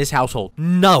in this household.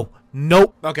 No.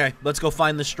 Nope. Okay, let's go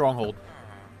find the stronghold.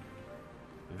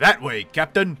 That way,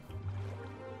 Captain.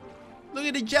 Look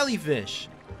at the jellyfish.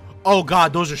 Oh,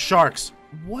 God, those are sharks.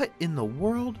 What in the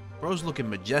world? Bro's looking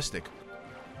majestic.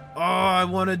 Oh, I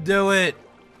want to do it.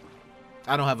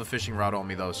 I don't have a fishing rod on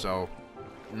me, though, so...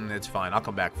 it's fine. I'll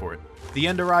come back for it. The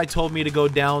Ender Eye told me to go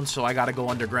down, so I gotta go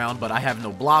underground, but I have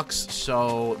no blocks,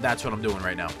 so that's what I'm doing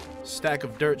right now. Stack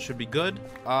of dirt should be good.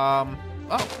 Oh,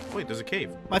 wait, there's a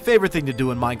cave. My favorite thing to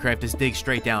do in Minecraft is dig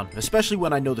straight down, especially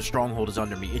when I know the stronghold is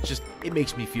under me. It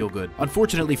makes me feel good.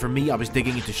 Unfortunately for me, I was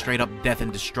digging into straight up death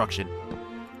and destruction.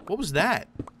 What was that?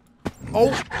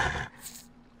 Oh!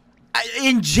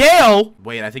 In jail?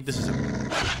 Wait, I think this is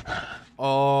a...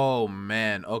 Oh,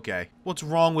 man. Okay. What's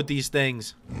wrong with these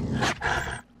things?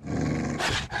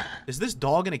 Is this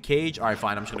dog in a cage? Alright,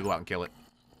 fine. I'm just gonna go out and kill it.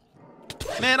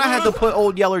 Man, I had to put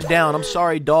Old Yeller down. I'm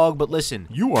sorry, dog, but listen.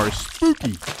 You are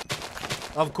spooky.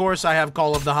 Of course, I have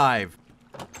Call of the Hive.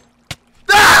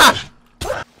 Ah!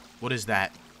 What is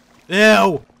that?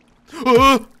 Ew!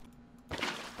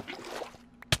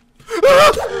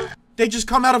 They just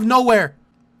come out of nowhere.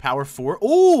 Power 4.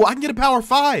 Oh, I can get a power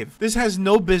 5. This has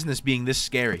no business being this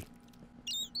scary.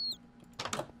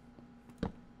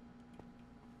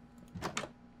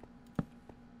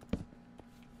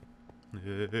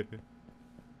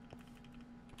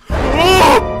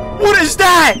 Oh, what is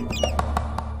that?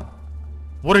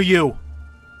 What are you?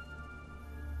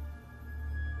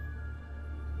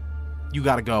 You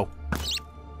gotta go.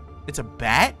 It's a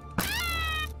bat?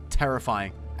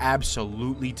 Terrifying.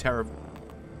 Absolutely terrifying.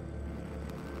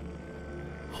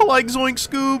 Like Zoink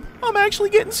Scoob, I'm actually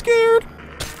getting scared.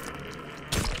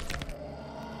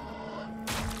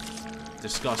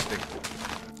 Disgusting.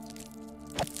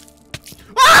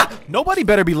 Ah! Nobody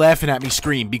better be laughing at me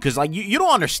scream because, like, you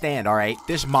don't understand, alright?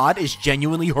 This mod is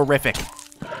genuinely horrific.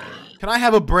 Can I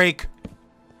have a break?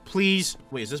 Please?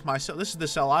 Wait, is this my cell? This is the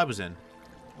cell I was in.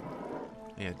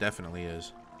 Yeah, it definitely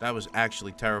is. That was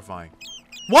actually terrifying.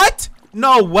 What?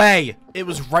 No way! It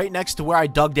was right next to where I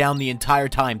dug down the entire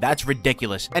time. That's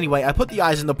ridiculous. Anyway, I put the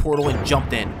eyes in the portal and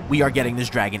jumped in. We are getting this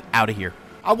dragon out of here.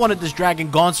 I wanted this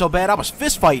dragon gone so bad, I was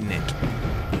fist fighting it.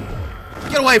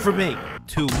 Get away from me!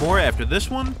 2 more after this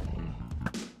one.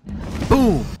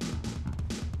 Boom!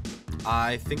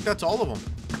 I think that's all of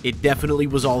them. It definitely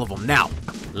was all of them. Now,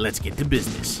 let's get to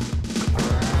business.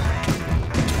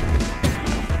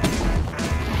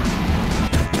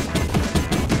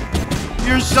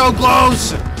 You're so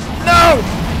close! No!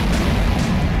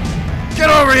 Get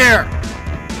over here!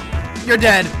 You're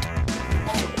dead.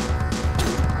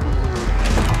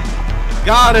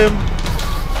 Got him!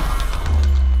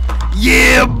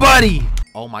 Yeah, buddy!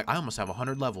 Oh my, I almost have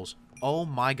 100 levels. Oh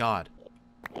my god.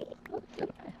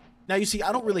 Now, you see,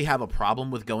 I don't really have a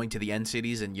problem with going to the end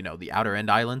cities and, you know, the outer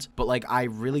end islands, but, like, I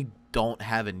really don't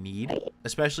have a need,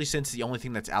 especially since the only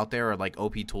thing that's out there are, like,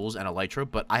 OP tools and Elytra,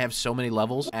 but I have so many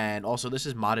levels, and also, this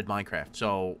is modded Minecraft,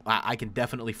 so I can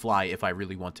definitely fly if I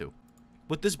really want to.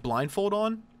 With this blindfold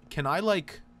on, can I,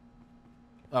 like...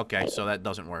 Okay, so that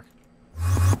doesn't work.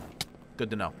 Good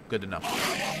to know. Good to know.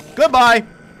 Goodbye!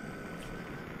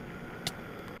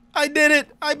 I did it!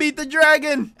 I beat the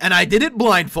dragon! And I did it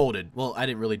blindfolded. Well, I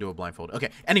didn't really do it blindfolded. Okay,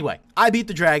 anyway, I beat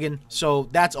the dragon, so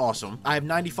that's awesome. I have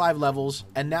 95 levels,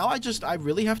 and now I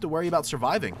really have to worry about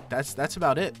surviving. That's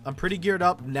about it. I'm pretty geared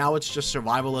up. Now it's just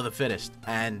survival of the fittest,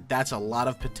 and that's a lot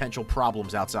of potential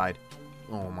problems outside.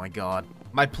 Oh my god.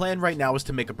 My plan right now is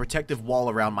to make a protective wall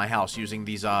around my house using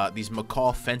these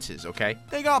macaw fences, okay?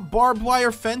 They got barbed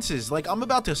wire fences. Like, I'm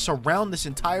about to surround this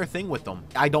entire thing with them.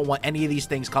 I don't want any of these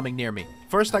things coming near me.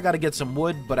 First, I gotta get some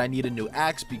wood, but I need a new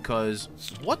axe because...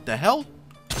 What the hell?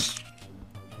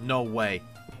 No way.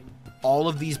 All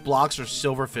of these blocks are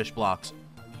silverfish blocks.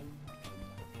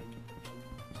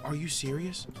 Are you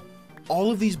serious?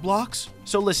 All of these blocks?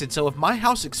 So listen, so if my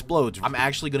house explodes, I'm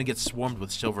actually gonna get swarmed with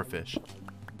silverfish.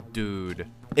 Dude.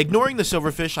 Ignoring the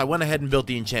silverfish, I went ahead and built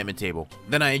the enchantment table.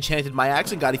 Then I enchanted my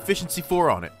axe and got efficiency 4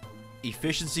 on it.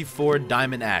 Efficiency 4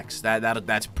 diamond axe.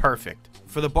 That's perfect.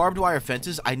 For the barbed wire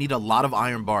fences, I need a lot of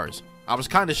iron bars. I was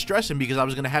kind of stressing because I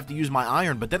was going to have to use my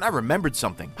iron, but then I remembered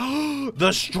something.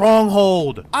 The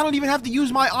stronghold. I don't even have to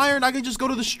use my iron. I can just go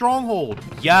to the stronghold.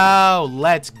 Yo,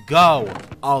 let's go.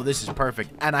 Oh, this is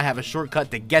perfect. And I have a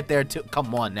shortcut to get there too.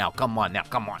 Come on now. Come on now.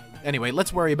 Come on. Anyway,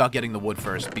 let's worry about getting the wood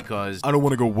first because I don't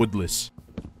want to go woodless.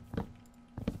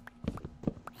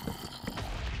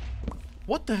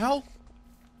 What the hell?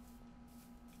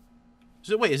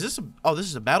 So wait, is this a... Oh, this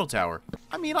is a battle tower.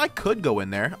 I mean, I could go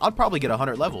in there. I'd probably get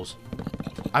 100 levels.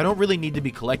 I don't really need to be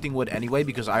collecting wood anyway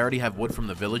because I already have wood from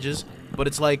the villages. But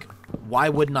it's like, why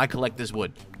wouldn't I collect this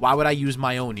wood? Why would I use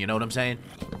my own? You know what I'm saying?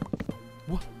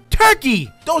 What?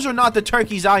 Turkey! Those are not the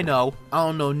turkeys I know. I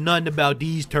don't know nothing about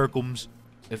these turkums.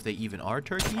 If they even are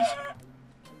turkeys.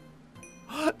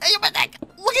 Hey,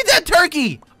 look at that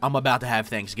turkey! I'm about to have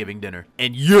Thanksgiving dinner.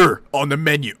 And you're on the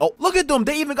menu. Oh, look at them.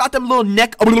 They even got them little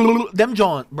neck... Them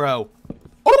John, bro.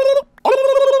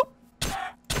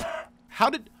 How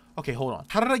did... Okay, hold on.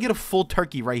 How did I get a full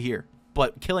turkey right here?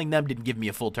 But killing them didn't give me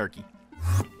a full turkey.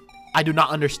 I do not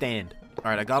understand.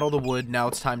 Alright, I got all the wood. Now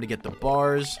it's time to get the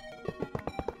bars.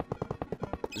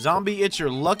 Zombie, it's your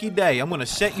lucky day. I'm gonna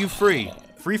set you free.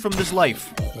 Free from this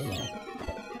life.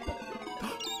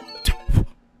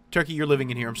 Turkey, you're living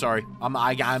in here. I'm sorry. I'm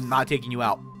not taking you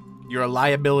out. You're a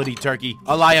liability, Turkey.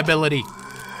 A liability.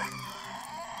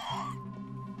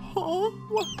 Huh?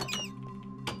 What?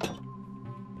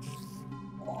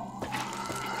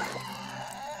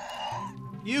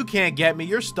 You can't get me.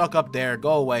 You're stuck up there.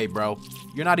 Go away, bro.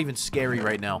 You're not even scary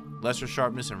right now. Lesser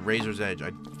sharpness and razor's edge.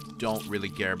 I don't really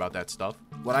care about that stuff.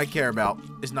 What I care about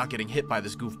is not getting hit by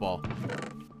this goofball.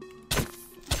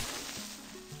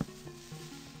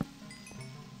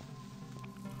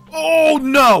 Oh,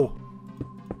 no!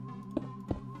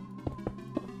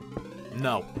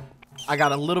 No. I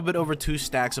got a little bit over 2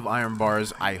 stacks of iron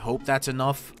bars. I hope that's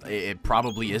enough. It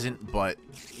probably isn't, but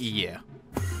yeah.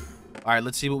 Alright,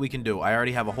 let's see what we can do. I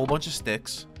already have a whole bunch of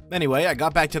sticks. Anyway, I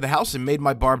got back to the house and made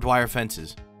my barbed wire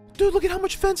fences. Dude, look at how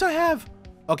much fence I have!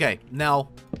 Okay,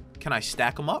 now, can I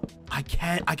stack them up? I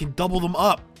can't. I can double them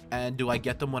up. And do I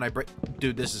get them when I break?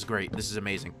 Dude, this is great. This is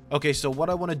amazing. Okay, so what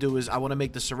I want to do is I want to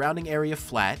make the surrounding area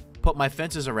flat, put my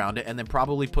fences around it, and then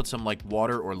probably put some, like,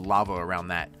 water or lava around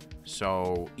that.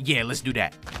 So, yeah, let's do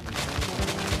that.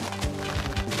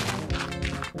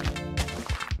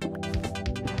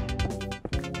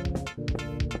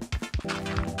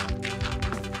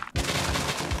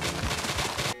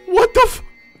 What the f...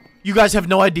 You guys have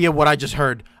no idea what I just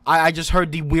heard. I just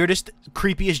heard the weirdest,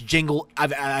 creepiest jingle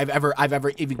I've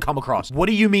ever even come across. What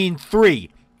do you mean 3?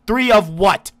 3 of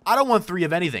what? I don't want 3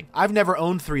 of anything. I've never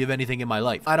owned 3 of anything in my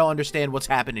life. I don't understand what's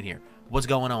happening here. What's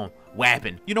going on?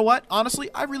 Wapping. You know what? Honestly,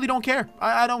 I really don't care.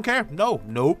 I don't care. No,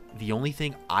 nope. The only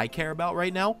thing I care about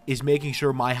right now is making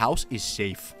sure my house is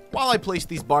safe. While I place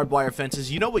these barbed wire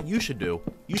fences, you know what you should do?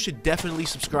 You should definitely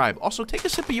subscribe. Also, take a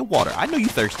sip of your water. I know you're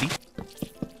thirsty.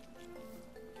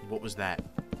 What was that?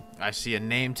 I see a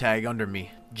name tag under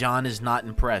me. John is not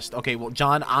impressed. Okay, well,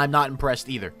 John, I'm not impressed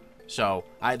either. So,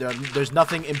 there's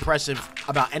nothing impressive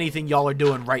about anything y'all are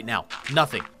doing right now.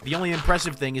 Nothing. The only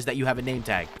impressive thing is that you have a name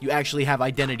tag. You actually have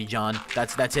identity, John.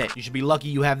 That's it. You should be lucky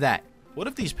you have that. What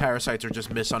if these parasites are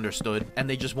just misunderstood and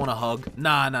they just want a hug?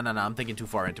 Nah. I'm thinking too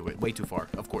far into it. Way too far.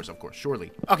 Of course.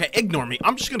 Surely. Okay, ignore me.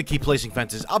 I'm just gonna keep placing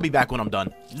fences. I'll be back when I'm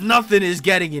done. Nothing is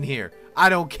getting in here. I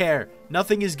don't care.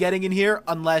 Nothing is getting in here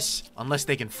unless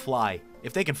they can fly.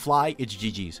 If they can fly, it's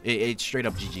GG's. It's straight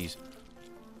up GG's.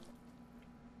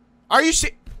 Are you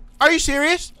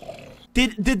serious?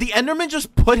 Did the Enderman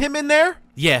just put him in there?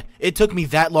 Yeah, it took me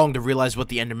that long to realize what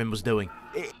the Enderman was doing.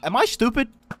 Am I stupid?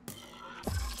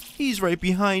 He's right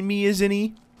behind me, isn't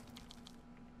he?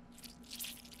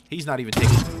 He's not even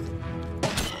taking...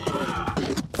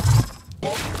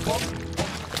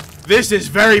 This is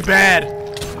very bad.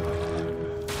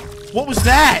 What was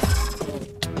that?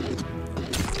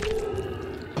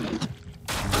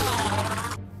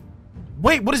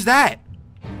 Wait, what is that?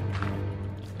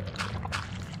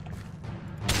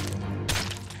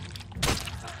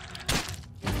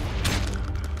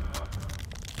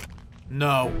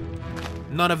 No.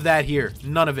 None of that here.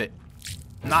 None of it.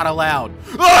 Not allowed.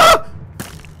 Ah!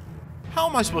 How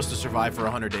am I supposed to survive for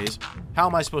 100 days? How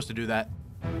am I supposed to do that?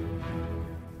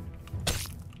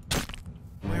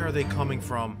 Where are they coming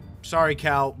from? Sorry,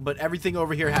 Cal, but everything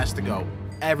over here has to go.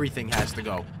 Everything has to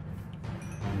go.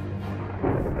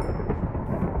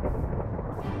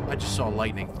 I just saw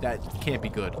lightning. That can't be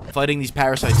good. Fighting these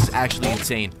parasites is actually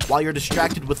insane. While you're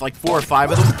distracted with like 4 or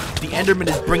 5 of them, the Enderman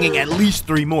is bringing at least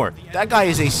 3 more. That guy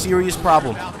is a serious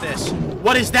problem. About this.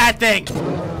 What is that thing?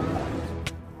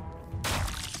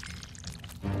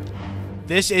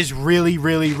 This is really,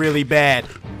 really, really bad.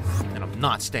 And I'm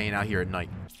not staying out here at night.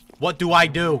 What do I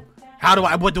do?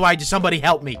 What do I do? Somebody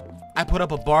help me. I put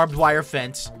up a barbed wire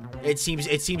fence. It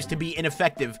seems to be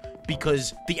ineffective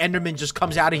because the Enderman just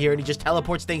comes out of here and he just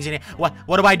teleports things in here.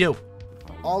 What do I do?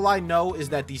 All I know is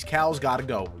that these cows gotta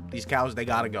go. These cows, they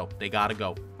gotta go. They gotta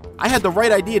go. I had the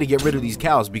right idea to get rid of these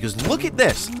cows because look at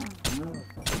this.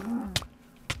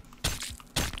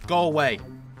 Go away.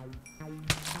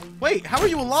 Wait, how are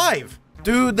you alive?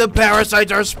 Dude, the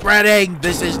parasites are spreading.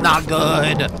 This is not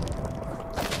good.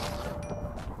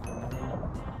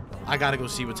 I gotta go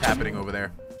see what's happening over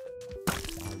there.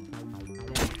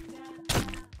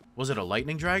 Was it a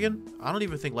lightning dragon? I don't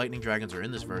even think lightning dragons are in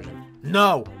this version.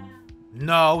 No!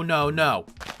 No, no, no.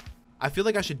 I feel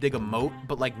like I should dig a moat,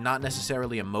 but like not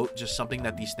necessarily a moat, just something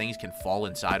that these things can fall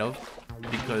inside of.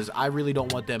 Because I really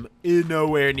don't want them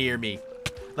nowhere near me.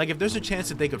 Like if there's a chance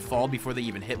that they could fall before they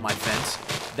even hit my fence,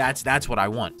 that's what I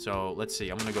want. So let's see,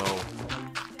 I'm gonna go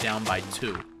down by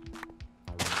 2.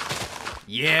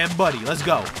 Yeah, buddy, let's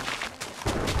go.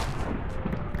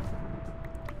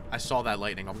 I saw that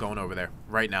lightning. I'm going over there.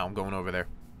 Right now, I'm going over there.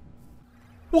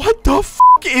 What the f***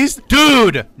 is...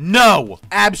 Dude! No!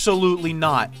 Absolutely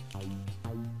not.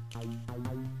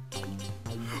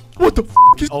 What the f***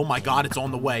 is... Oh my god, it's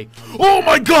on the way. Oh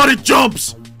my god, it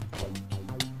jumps!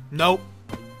 Nope.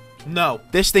 No.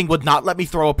 This thing would not let me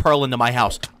throw a pearl into my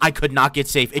house. I could not get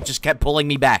safe. It just kept pulling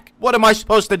me back. What am I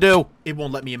supposed to do? It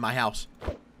won't let me in my house.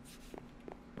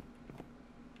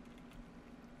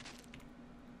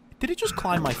 Did it just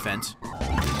climb my fence?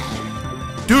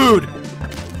 Dude!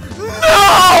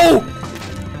 No!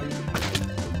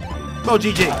 Oh,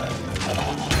 GG.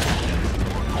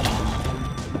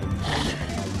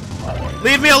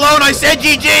 Leave me alone, I said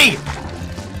GG!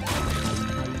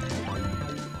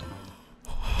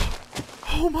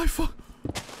 Oh my fuck.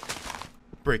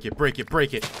 Break it, break it,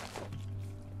 break it.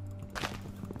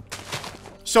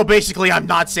 So basically, I'm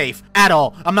not safe at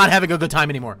all. I'm not having a good time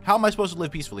anymore. How am I supposed to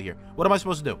live peacefully here? What am I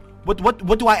supposed to do?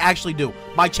 What do I actually do?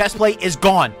 My chest plate is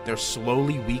gone. They're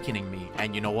slowly weakening me.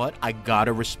 And you know what? I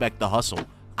gotta respect the hustle.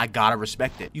 I gotta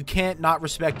respect it. You can't not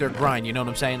respect their grind. You know what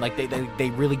I'm saying? Like, they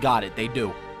really got it. They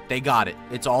do. They got it.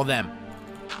 It's all them.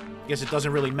 Guess it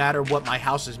doesn't really matter what my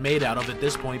house is made out of at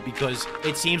this point because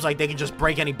it seems like they can just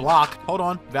break any block. Hold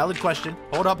on. Valid question.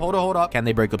 Hold up, hold up, hold up. Can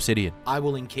they break obsidian? I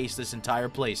will encase this entire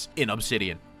place in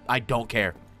obsidian. I don't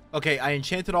care. Okay, I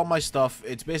enchanted all my stuff.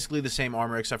 It's basically the same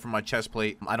armor except for my chest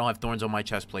plate. I don't have thorns on my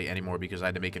chest plate anymore because I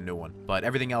had to make a new one. But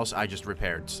everything else I just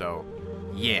repaired, so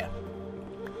yeah.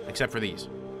 Except for these.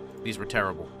 These were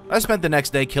terrible. I spent the next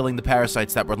day killing the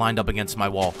parasites that were lined up against my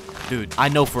wall. Dude, I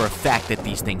know for a fact that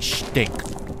these things stink.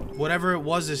 Whatever it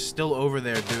was is still over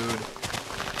there, dude.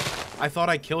 I thought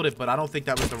I killed it, but I don't think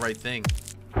that was the right thing.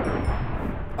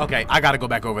 Okay, I gotta go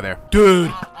back over there.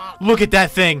 Dude, look at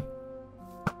that thing.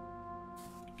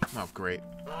 Oh, great.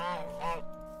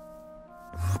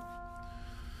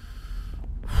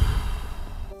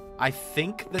 I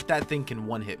think that thing can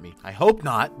one-hit me. I hope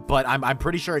not, but I'm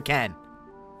pretty sure it can.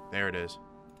 There it is.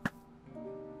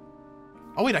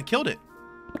 Oh, wait, I killed it.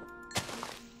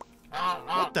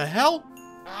 What the hell?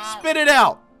 Spit it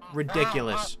out.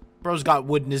 Ridiculous. Bro's got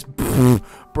wood in his...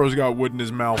 Bro's got wood in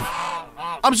his mouth.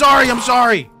 I'm sorry, I'm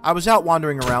sorry! I was out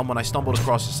wandering around when I stumbled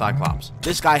across the Cyclops.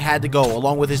 This guy had to go,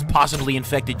 along with his possibly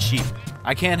infected sheep.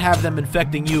 I can't have them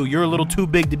infecting you. You're a little too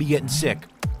big to be getting sick.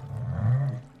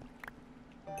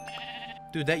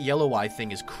 Dude, that yellow eye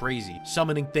thing is crazy.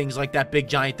 Summoning things like that big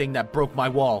giant thing that broke my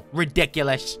wall.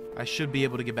 Ridiculous. I should be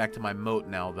able to get back to my moat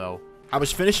now, though. I was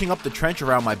finishing up the trench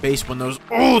around my base when those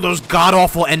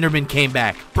god-awful Endermen came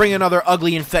back. Bringing other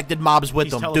ugly infected mobs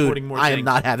with them. Dude, I am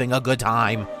not having a good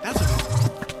time.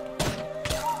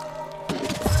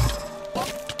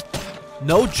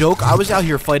 No joke, I was out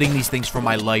here fighting these things for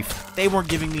my life. They weren't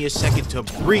giving me a second to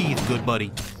breathe, good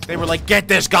buddy. They were like, get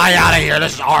this guy out of here,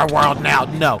 this is our world now.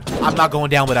 No, I'm not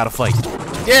going down without a fight.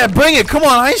 Yeah, bring it, come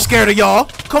on, I ain't scared of y'all.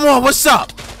 Come on, what's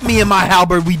up? Me and my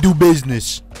halberd, we do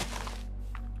business.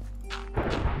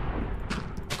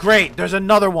 Great, there's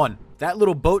another one. That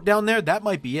little boat down there, that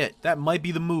might be it. That might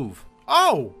be the move.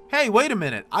 Oh, hey, wait a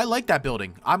minute. I like that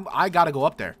building. I gotta go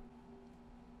up there.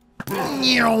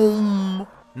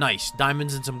 Nice,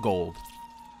 diamonds and some gold.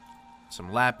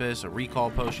 Some lapis, a recall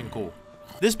potion, cool.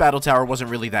 This battle tower wasn't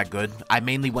really that good. I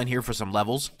mainly went here for some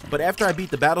levels. But after I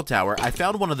beat the battle tower, I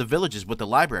found one of the villages with the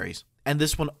libraries. And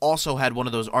this one also had one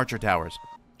of those archer towers.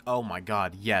 Oh my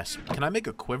god, yes. Can I make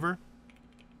a quiver?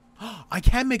 I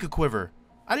can make a quiver.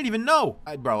 I didn't even know.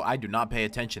 Bro, I do not pay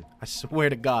attention. I swear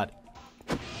to God.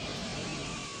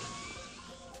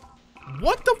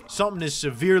 What the? Something is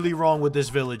severely wrong with this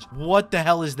village. What the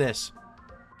hell is this?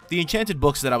 The enchanted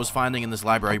books that I was finding in this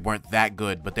library weren't that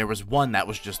good, but there was one that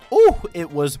was just, ooh, it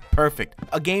was perfect.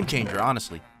 A game changer,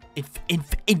 honestly.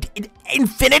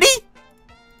 Infinity?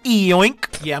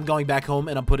 Yoink. Yeah, I'm going back home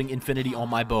and I'm putting infinity on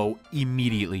my bow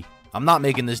immediately. I'm not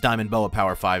making this diamond bow a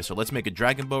power 5, so let's make a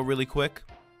dragon bow really quick.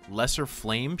 Lesser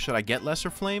flame? Should I get lesser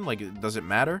flame? Like, does it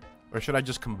matter? Or should I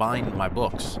just combine my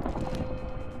books?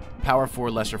 Power 4,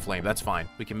 lesser flame. That's fine.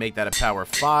 We can make that a power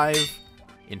 5.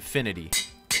 Infinity.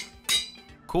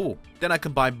 Cool. Then I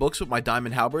combined books with my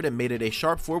diamond halberd and made it a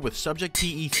sharp 4 with subject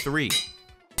PE 3.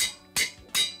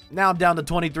 Now I'm down to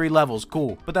 23 levels.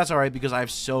 Cool. But that's alright because I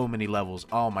have so many levels.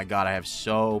 Oh my god, I have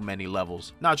so many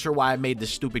levels. Not sure why I made this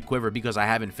stupid quiver because I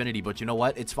have infinity, but you know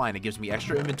what? It's fine. It gives me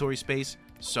extra inventory space,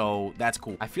 so that's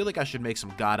cool. I feel like I should make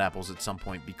some god apples at some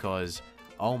point because,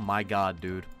 oh my god,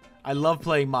 dude. I love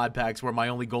playing mod packs where my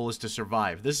only goal is to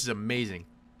survive. This is amazing.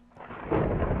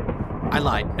 I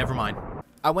lied. Never mind.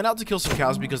 I went out to kill some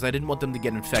cows because I didn't want them to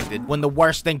get infected when the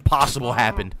worst thing possible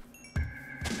happened.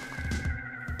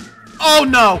 Oh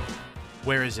no!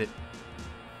 Where is it?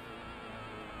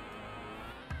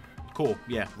 Cool.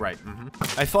 Yeah, right.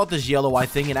 I fought this yellow eye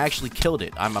thing and actually killed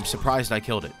it. I'm surprised I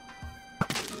killed it.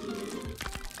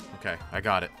 Okay, I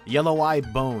got it. Yellow eye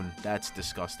bone. That's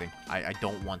disgusting. I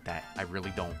don't want that. I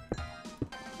really don't.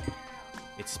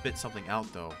 It spit something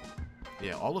out, though.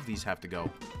 Yeah, all of these have to go.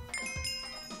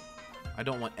 I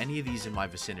don't want any of these in my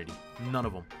vicinity. None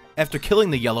of them. After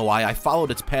killing the yellow eye, I followed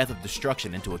its path of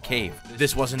destruction into a cave.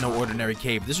 This wasn't no ordinary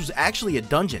cave. This was actually a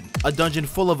dungeon. A dungeon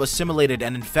full of assimilated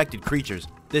and infected creatures.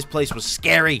 This place was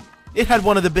scary. It had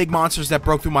one of the big monsters that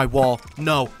broke through my wall.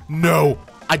 No.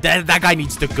 That guy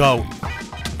needs to go.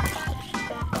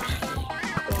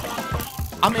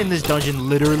 I'm in this dungeon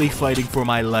literally fighting for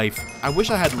my life. I wish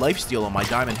I had lifesteal on my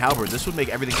diamond halberd. This would make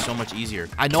everything so much easier.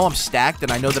 I know I'm stacked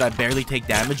and I know that I barely take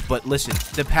damage, but listen,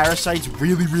 the parasites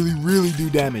really do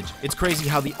damage. It's crazy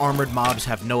how the armored mobs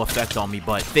have no effect on me,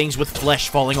 but things with flesh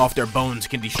falling off their bones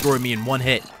can destroy me in one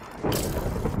hit.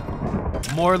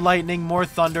 More lightning, more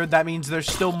thunder. That means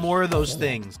there's still more of those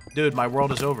things. Dude, my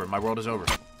world is over. My world is over.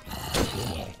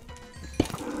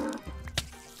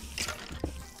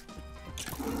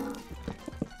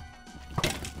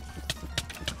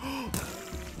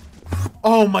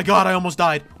 Oh my god, I almost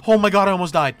died. Oh my god, I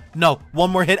almost died. No,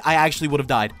 one more hit, I actually would have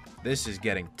died. This is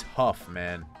getting tough,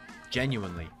 man.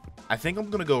 Genuinely. I think I'm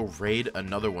gonna go raid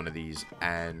another one of these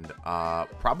and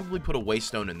probably put a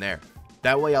waystone in there.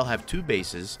 That way I'll have 2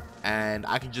 bases and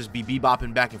I can just be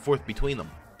bebopping back and forth between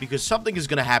them. Because something is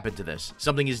gonna happen to this.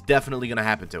 Something is definitely gonna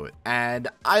happen to it. And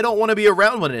I don't want to be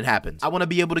around when it happens. I want to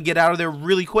be able to get out of there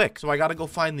really quick. So I gotta go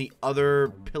find the other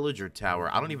pillager tower.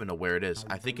 I don't even know where it is.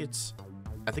 I think it's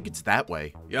that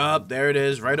way. Yup, there it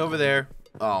is, right over there.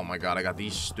 Oh my god, I got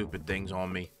these stupid things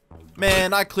on me.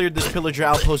 Man, I cleared this pillager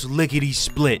outpost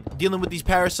lickety-split. Dealing with these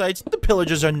parasites, the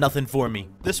pillagers are nothing for me.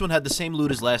 This one had the same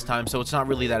loot as last time, so it's not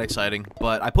really that exciting.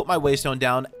 But I put my waystone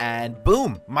down, and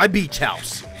boom, my beach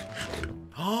house.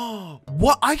 Oh,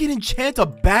 what? I can enchant a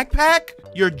backpack?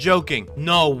 You're joking.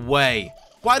 No way.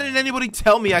 Why didn't anybody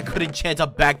tell me I could enchant a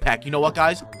backpack? You know what,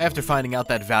 guys? After finding out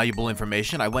that valuable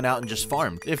information, I went out and just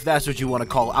farmed. If that's what you want to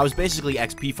call it. I was basically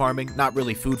XP farming, not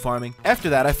really food farming.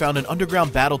 After that, I found an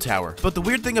underground battle tower. But the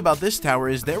weird thing about this tower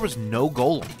is there was no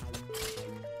golem.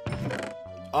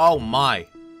 Oh my.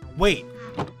 Wait.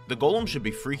 The golem should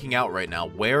be freaking out right now.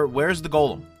 Where's the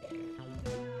golem?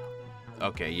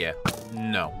 Okay, yeah.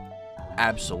 No.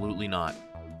 Absolutely not.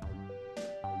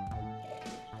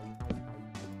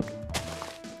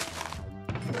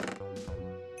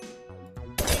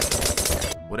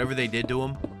 Whatever they did to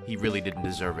him, he really didn't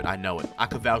deserve it. I know it. I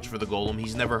could vouch for the golem.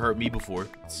 He's never hurt me before.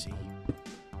 Let's see.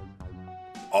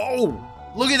 Oh!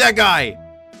 Look at that guy!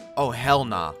 Oh, hell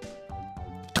nah.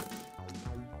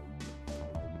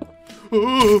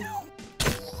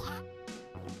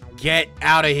 Get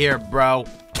out of here, bro.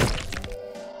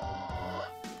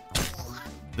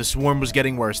 The swarm was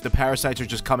getting worse. The parasites are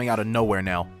just coming out of nowhere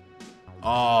now.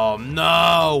 Oh,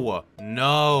 no.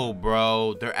 No,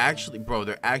 bro. They're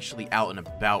actually out and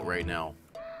about right now.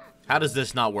 How does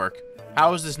this not work?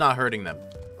 How is this not hurting them?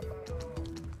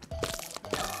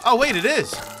 Oh, wait, it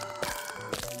is.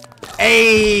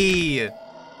 Hey.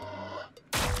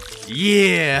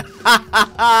 Yeah. Ha,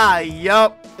 ha, ha.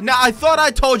 Yup. Now, I thought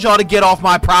I told y'all to get off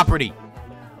my property.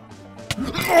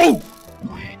 Oh!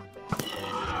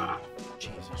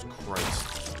 Jesus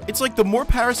Christ. It's like the more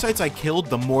parasites I killed,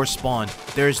 the more spawned.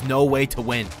 There's no way to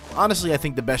win. Honestly, I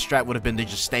think the best strat would have been to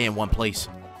just stay in one place.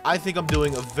 I think I'm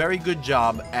doing a very good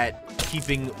job at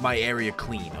keeping my area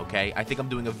clean, okay? I think I'm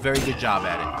doing a very good job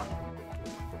at it.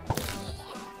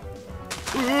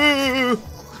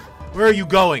 Where are you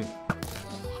going?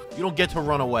 You don't get to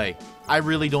run away. I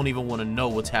really don't even want to know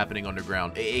what's happening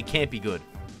underground. It can't be good.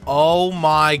 Oh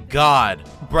my god.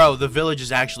 Bro, the village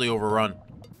is actually overrun.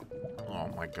 Oh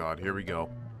my god, here we go.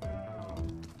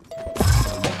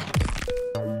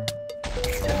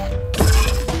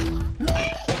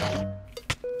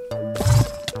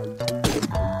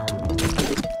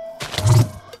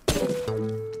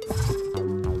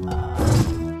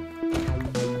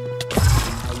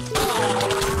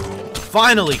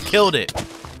 Finally killed it.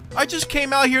 I just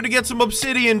came out here to get some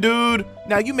obsidian, dude.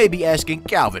 Now, you may be asking,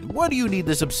 Calvin, what do you need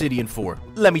this obsidian for?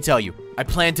 Let me tell you. I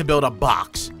plan to build a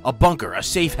box, a bunker, a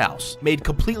safe house, made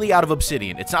completely out of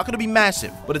obsidian. It's not going to be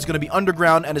massive, but it's going to be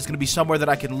underground, and it's going to be somewhere that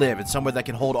I can live and somewhere that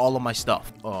can hold all of my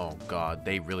stuff. Oh, God,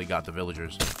 they really got the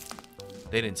villagers.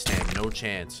 They didn't stand no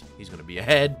chance. He's going to be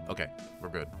ahead. Okay, we're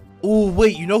good. Oh,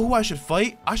 wait, you know who I should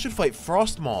fight? I should fight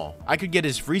Frostmaw. I could get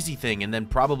his freezy thing and then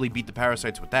probably beat the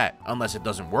parasites with that. Unless it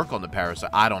doesn't work on the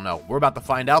parasite. I don't know. We're about to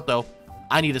find out, though.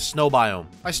 I need a snow biome.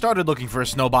 I started looking for a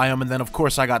snow biome, and then, of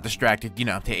course, I got distracted. You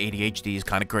know, the ADHD is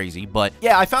kind of crazy. But,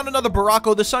 yeah, I found another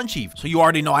Barako the Sun Chief. So you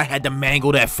already know I had to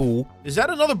mangle that fool. Is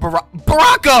that another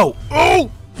Barako?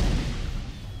 Oh!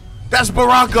 That's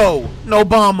Barako! No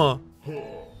Obama.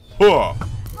 Huh.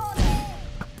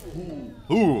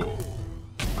 Ooh.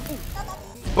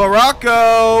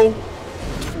 Barako!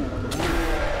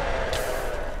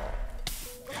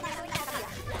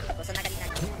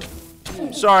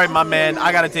 Sorry, my man.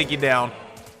 I gotta take you down.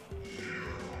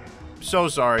 So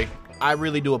sorry. I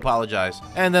really do apologize.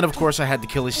 And then, of course, I had to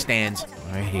kill his stands.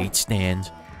 I hate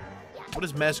stands. What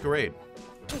is Masquerade?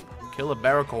 Kill a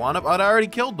Barracuda? I already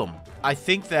killed them. I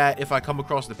think that if I come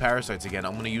across the parasites again,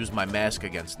 I'm going to use my mask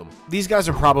against them. These guys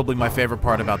are probably my favorite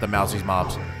part about the Mousie's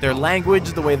mobs. Their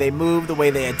language, the way they move, the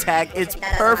way they attack, it's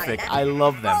perfect. I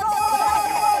love them.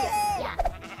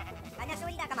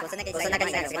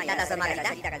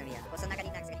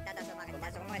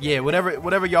 Yeah,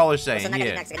 whatever y'all are saying,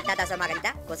 yeah.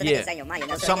 Yeah,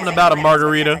 something about a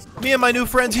margarita. Me and my new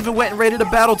friends even went and raided a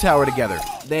battle tower together.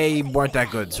 They weren't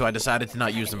that good, so I decided to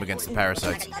not use them against the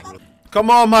parasites. Come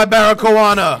on, my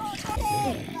Barracuda!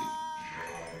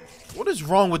 What is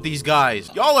wrong with these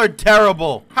guys? Y'all are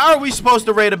terrible. How are we supposed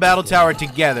to raid a battle tower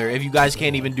together if you guys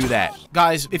can't even do that?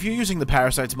 Guys, if you're using the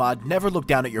Parasites mod, never look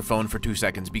down at your phone for 2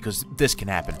 seconds because this can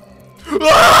happen.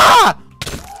 Ah!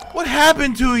 What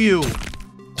happened to you?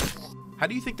 How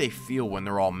do you think they feel when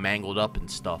they're all mangled up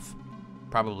and stuff?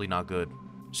 Probably not good.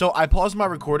 So I paused my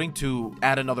recording to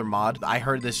add another mod. I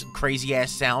heard this crazy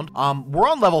ass sound. We're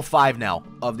on level 5 now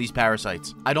of these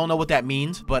parasites. I don't know what that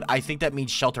means, but I think that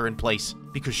means shelter in place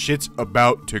because shit's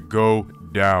about to go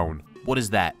down. What is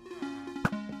that?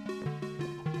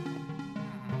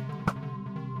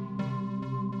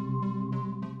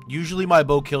 Usually my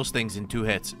bow kills things in 2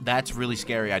 hits. That's really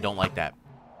scary. I don't like that.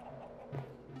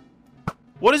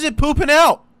 What is it pooping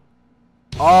out?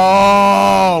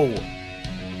 Oh!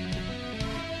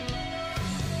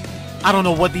 I don't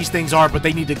know what these things are, but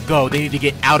they need to go. They need to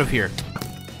get out of here.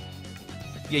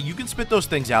 Yeah, you can spit those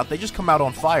things out. They just come out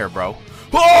on fire, bro.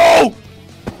 Oh!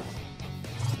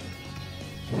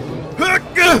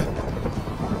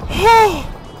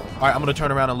 Alright, I'm gonna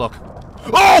turn around and look.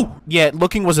 Oh! Yeah,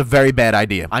 looking was a very bad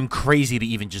idea. I'm crazy to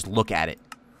even just look at it.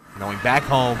 I'm going back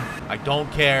home. I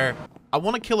don't care. I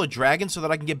want to kill a dragon so that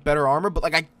I can get better armor, but,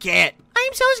 like, I can't.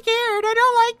 I'm so scared. I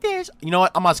don't like this. You know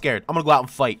what? I'm not scared. I'm gonna go out and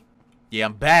fight. Yeah,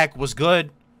 I'm back. What's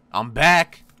good? I'm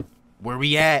back. Where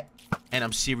we at? And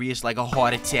I'm serious like a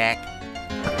heart attack.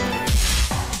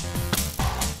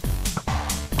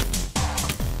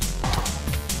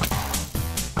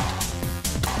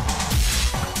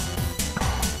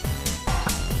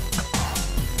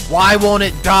 Why won't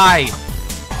it die?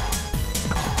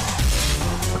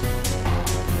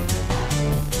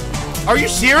 Are you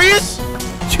serious?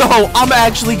 Yo, I'm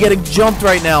actually getting jumped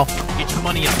right now. Get your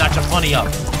money up, not your funny up.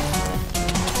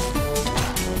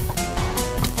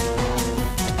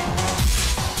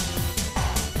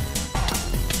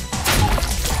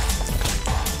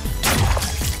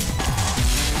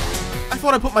 I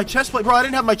thought I put my chest plate. Bro, I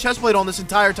didn't have my chest plate on this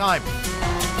entire time.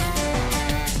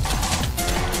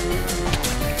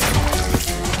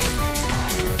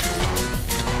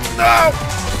 No!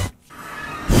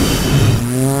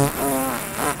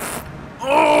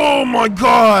 Oh my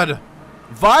god!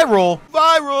 Viral?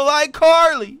 Viral like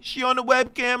Carly. She on the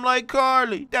webcam like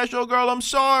Carly. That's your girl, I'm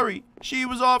sorry. She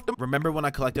was off the— Remember when I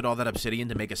collected all that obsidian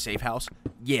to make a safe house?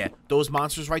 Yeah, those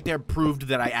monsters right there proved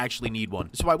that I actually need one.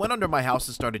 So I went under my house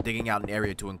and started digging out an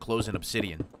area to enclose an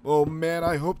obsidian. Oh man,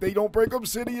 I hope they don't break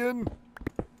obsidian.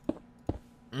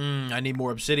 I need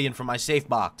more obsidian for my safe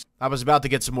box. I was about to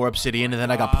get some more obsidian and then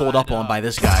I got pulled up on by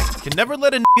this guy. Can never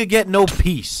let a nigga get no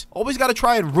peace. Always gotta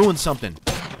try and ruin something.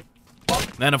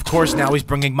 Then of course now he's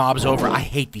bringing mobs over. I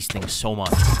hate these things so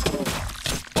much.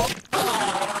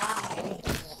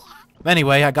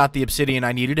 Anyway, I got the obsidian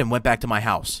I needed and went back to my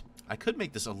house. I could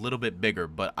make this a little bit bigger,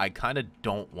 but I kind of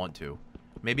don't want to.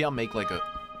 Maybe I'll make like a—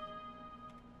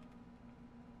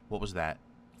 What was that?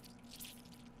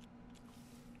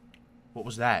 What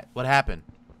was that? What happened?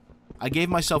 I gave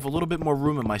myself a little bit more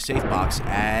room in my safe box,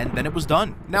 and then it was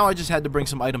done. Now I just had to bring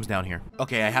some items down here.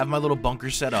 Okay, I have my little bunker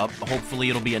set up. Hopefully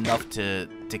it'll be enough to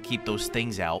keep those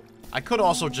things out. I could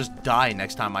also just die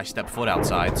next time I step foot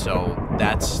outside, so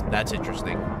that's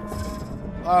interesting.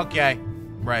 Okay.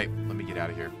 Right, let me get out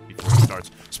of here before it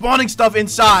starts spawning stuff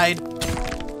inside.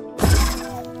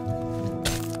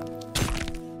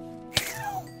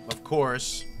 Of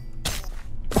course.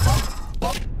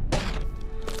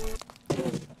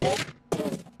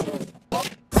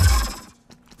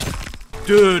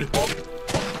 Dude.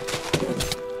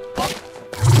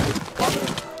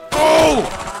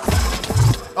 Oh!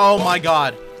 Oh my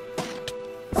god.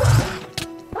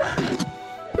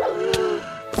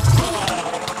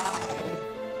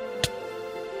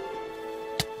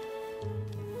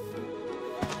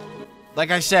 Like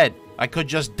I said, I could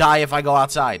just die if I go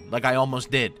outside, like I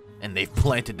almost did. And they've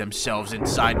planted themselves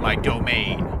inside my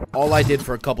domain. All I did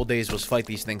for a couple days was fight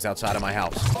these things outside of my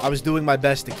house. I was doing my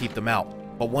best to keep them out.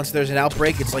 But once there's an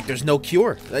outbreak, it's like there's no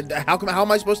cure. How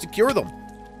am I supposed to cure them?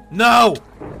 No!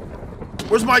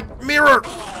 Where's my mirror?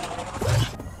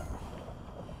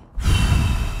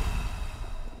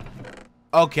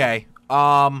 Okay.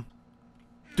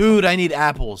 Dude, I need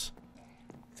apples.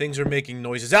 Things are making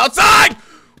noises outside!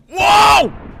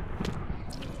 Whoa!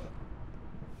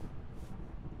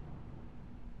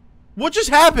 What just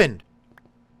happened?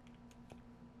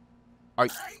 Are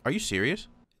you serious?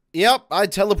 Yep, I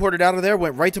teleported out of there,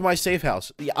 went right to my safe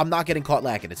house. Yeah, I'm not getting caught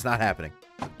lacking. It's not happening.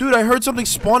 Dude, I heard something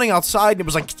spawning outside, and it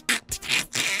was like...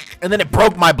 And then it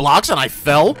broke my blocks, and I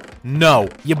fell? No,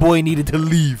 your boy needed to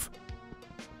leave.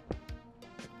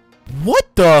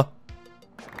 What the?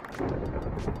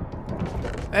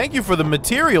 Thank you for the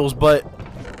materials, but...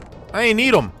 I ain't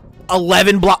need them.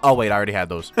 11 blocks. Oh, wait, I already had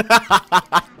those.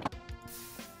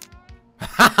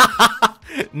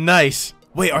 Nice.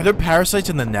 Wait, are there parasites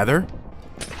in the nether?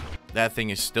 That thing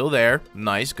is still there.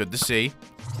 Nice, good to see.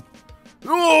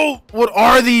 Oh, what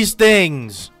are these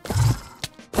things?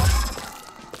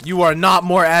 You are not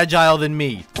more agile than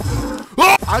me.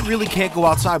 Oh! I really can't go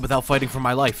outside without fighting for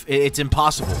my life. It's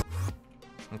impossible.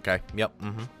 Okay, yep,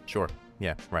 sure.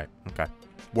 Yeah, right, okay.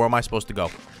 Where am I supposed to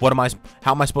go? How am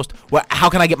I supposed to, how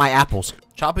can I get my apples?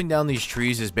 Chopping down these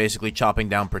trees is basically chopping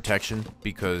down protection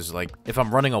because, like, if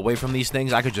I'm running away from these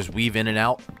things, I could just weave in and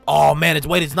out. Oh, man,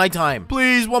 it's nighttime.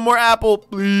 Please, one more apple.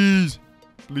 Please.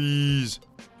 Please.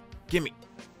 Gimme.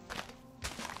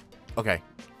 Okay.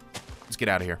 Let's get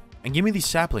out of here. And give me these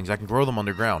saplings. I can grow them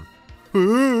underground.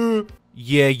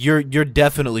 Yeah, you're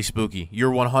definitely spooky.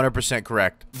 You're 100%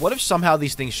 correct. What if somehow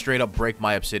these things straight up break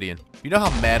my obsidian? You know how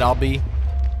mad I'll be?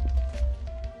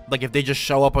 Like, if they just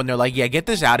show up and they're like, yeah, get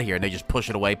this out of here, and they just push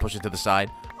it away, push it to the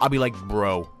side. I'll be like,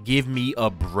 bro, give me a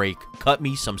break. Cut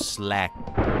me some slack.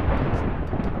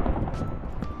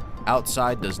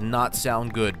 Outside does not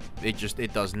sound good.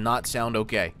 It does not sound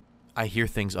okay. I hear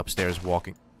things upstairs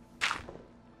walking.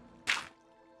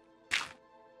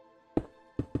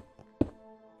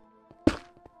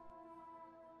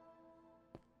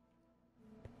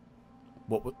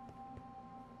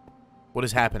 What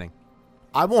is happening?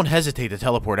 I won't hesitate to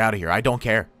teleport out of here. I don't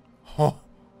care. Oh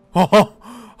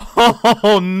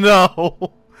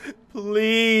no.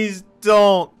 Please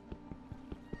don't.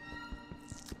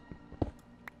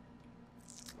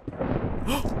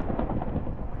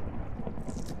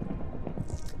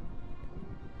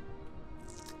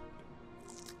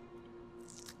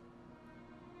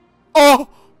 Oh!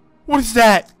 What is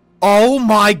that? Oh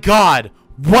my god!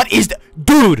 What is that?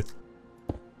 Dude!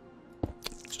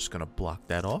 Just gonna block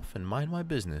that off and mind my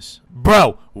business.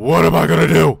 Bro, what am I gonna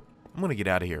do? I'm gonna get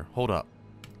out of here. Hold up.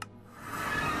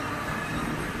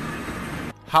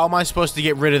 How am I supposed to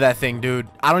get rid of that thing, dude?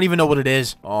 I don't even know what it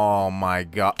is. Oh my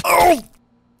god. Oh!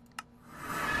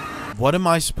 What am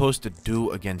I supposed to do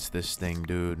against this thing,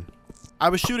 dude? I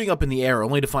was shooting up in the air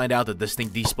only to find out that this thing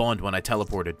despawned when I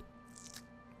teleported.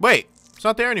 Wait, it's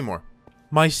not there anymore.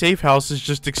 My safe house is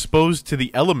just exposed to the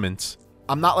elements.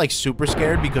 I'm not, like, super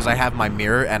scared because I have my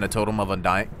mirror and a totem of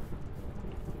undying.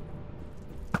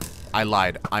 I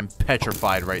lied. I'm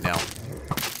petrified right now.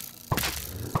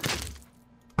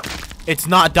 It's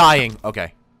not dying.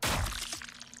 Okay.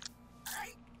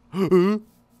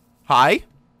 Hi?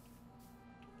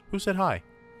 Who said hi?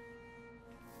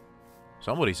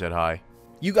 Somebody said hi.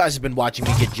 You guys have been watching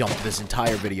me get jumped this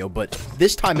entire video, but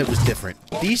this time it was different.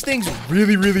 These things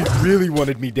really, really, really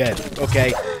wanted me dead,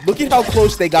 okay? Look at how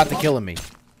close they got to killing me. Eat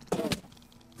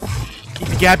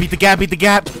the gap, eat the gap, eat the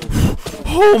gap.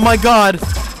 Oh my god.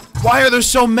 Why are there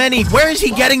so many? Where is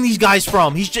he getting these guys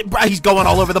from? He's going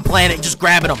all over the planet, just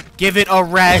grabbing them. Give it a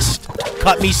rest.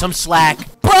 Cut me some slack.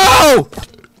 Bro!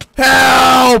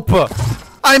 Help!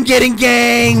 I'm getting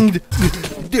ganged!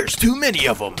 There's too many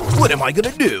of them. What am I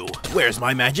gonna do? Where's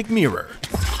my magic mirror?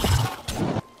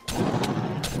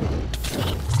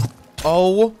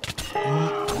 Oh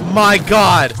my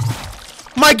god!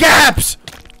 My gaps!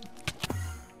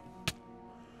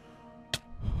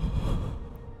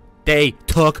 They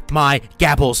took my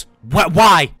gapples. What?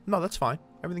 Why? No, that's fine.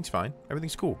 Everything's fine.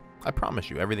 Everything's cool. I promise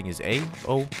you, everything is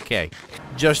A-okay.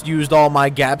 Just used all my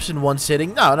gaps in one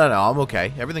sitting? No, I'm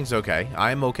okay. Everything's okay.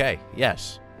 I'm okay.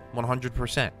 Yes.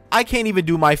 100%. I can't even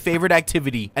do my favorite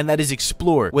activity, and that is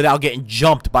explore, without getting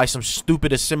jumped by some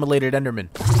stupid assimilated Enderman.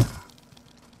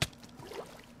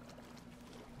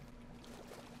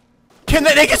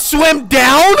 They can swim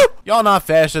down? Y'all not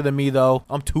faster than me, though.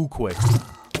 I'm too quick.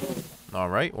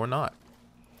 Alright, or not.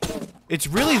 It's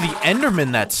really the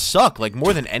Endermen that suck, like,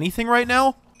 more than anything right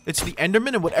now. It's the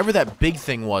Enderman and whatever that big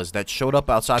thing was that showed up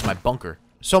outside my bunker.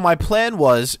 So my plan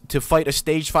was to fight a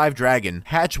stage 5 dragon,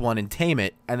 hatch one, and tame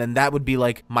it, and then that would be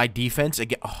like my defense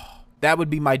against. Oh, that would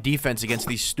be my defense against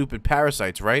these stupid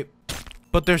parasites, right?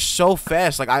 But they're so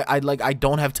fast, like I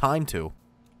don't have time to.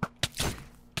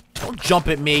 Don't jump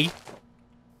at me,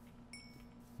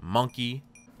 monkey.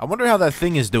 I wonder how that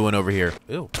thing is doing over here.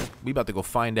 Ew, we about to go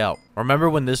find out. Remember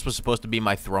when this was supposed to be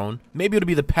my throne? Maybe it'll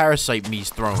be the parasite me's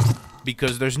throne,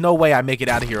 because there's no way I make it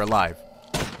out of here alive.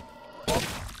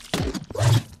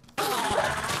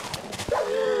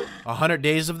 100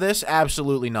 days of this?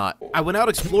 Absolutely not. I went out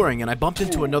exploring and I bumped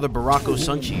into another Barako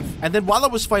Sun Chief. And then while I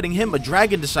was fighting him, a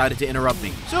dragon decided to interrupt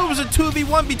me. So it was a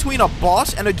 2v1 between a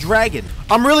boss and a dragon.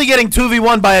 I'm really getting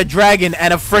 2v1 by a dragon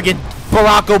and a friggin'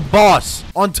 Barako boss.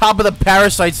 On top of the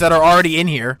parasites that are already in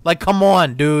here. Like, come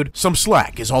on, dude. Some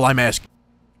slack is all I'm asking.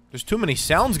 There's too many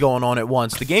sounds going on at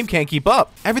once. The game can't keep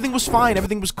up. Everything was fine.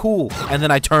 Everything was cool. And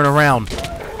then I turn around.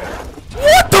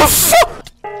 What the fuck?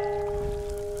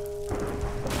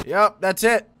 Yep, that's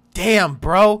it. Damn,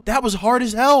 bro. That was hard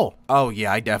as hell. Oh,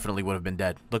 yeah, I definitely would have been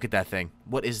dead. Look at that thing.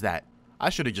 What is that? I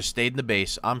should have just stayed in the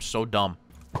base. I'm so dumb.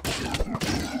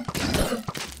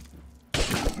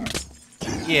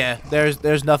 Yeah,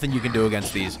 there's nothing you can do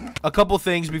against these. A couple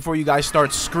things before you guys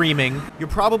start screaming. You're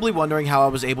probably wondering how I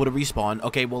was able to respawn.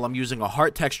 Okay, well, I'm using a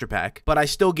heart texture pack, but I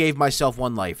still gave myself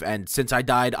 1 life, and since I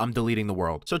died, I'm deleting the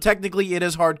world. So technically, it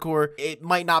is hardcore. It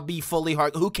might not be fully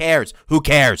hard. Who cares? Who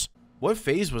cares? What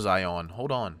phase was I on?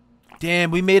 Hold on.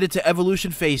 Damn, we made it to evolution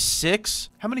phase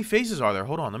 6? How many phases are there?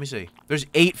 Hold on, let me see. There's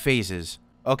 8 phases.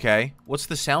 Okay, what's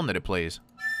the sound that it plays?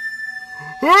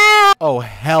 Oh,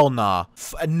 hell nah.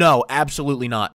 No, absolutely not.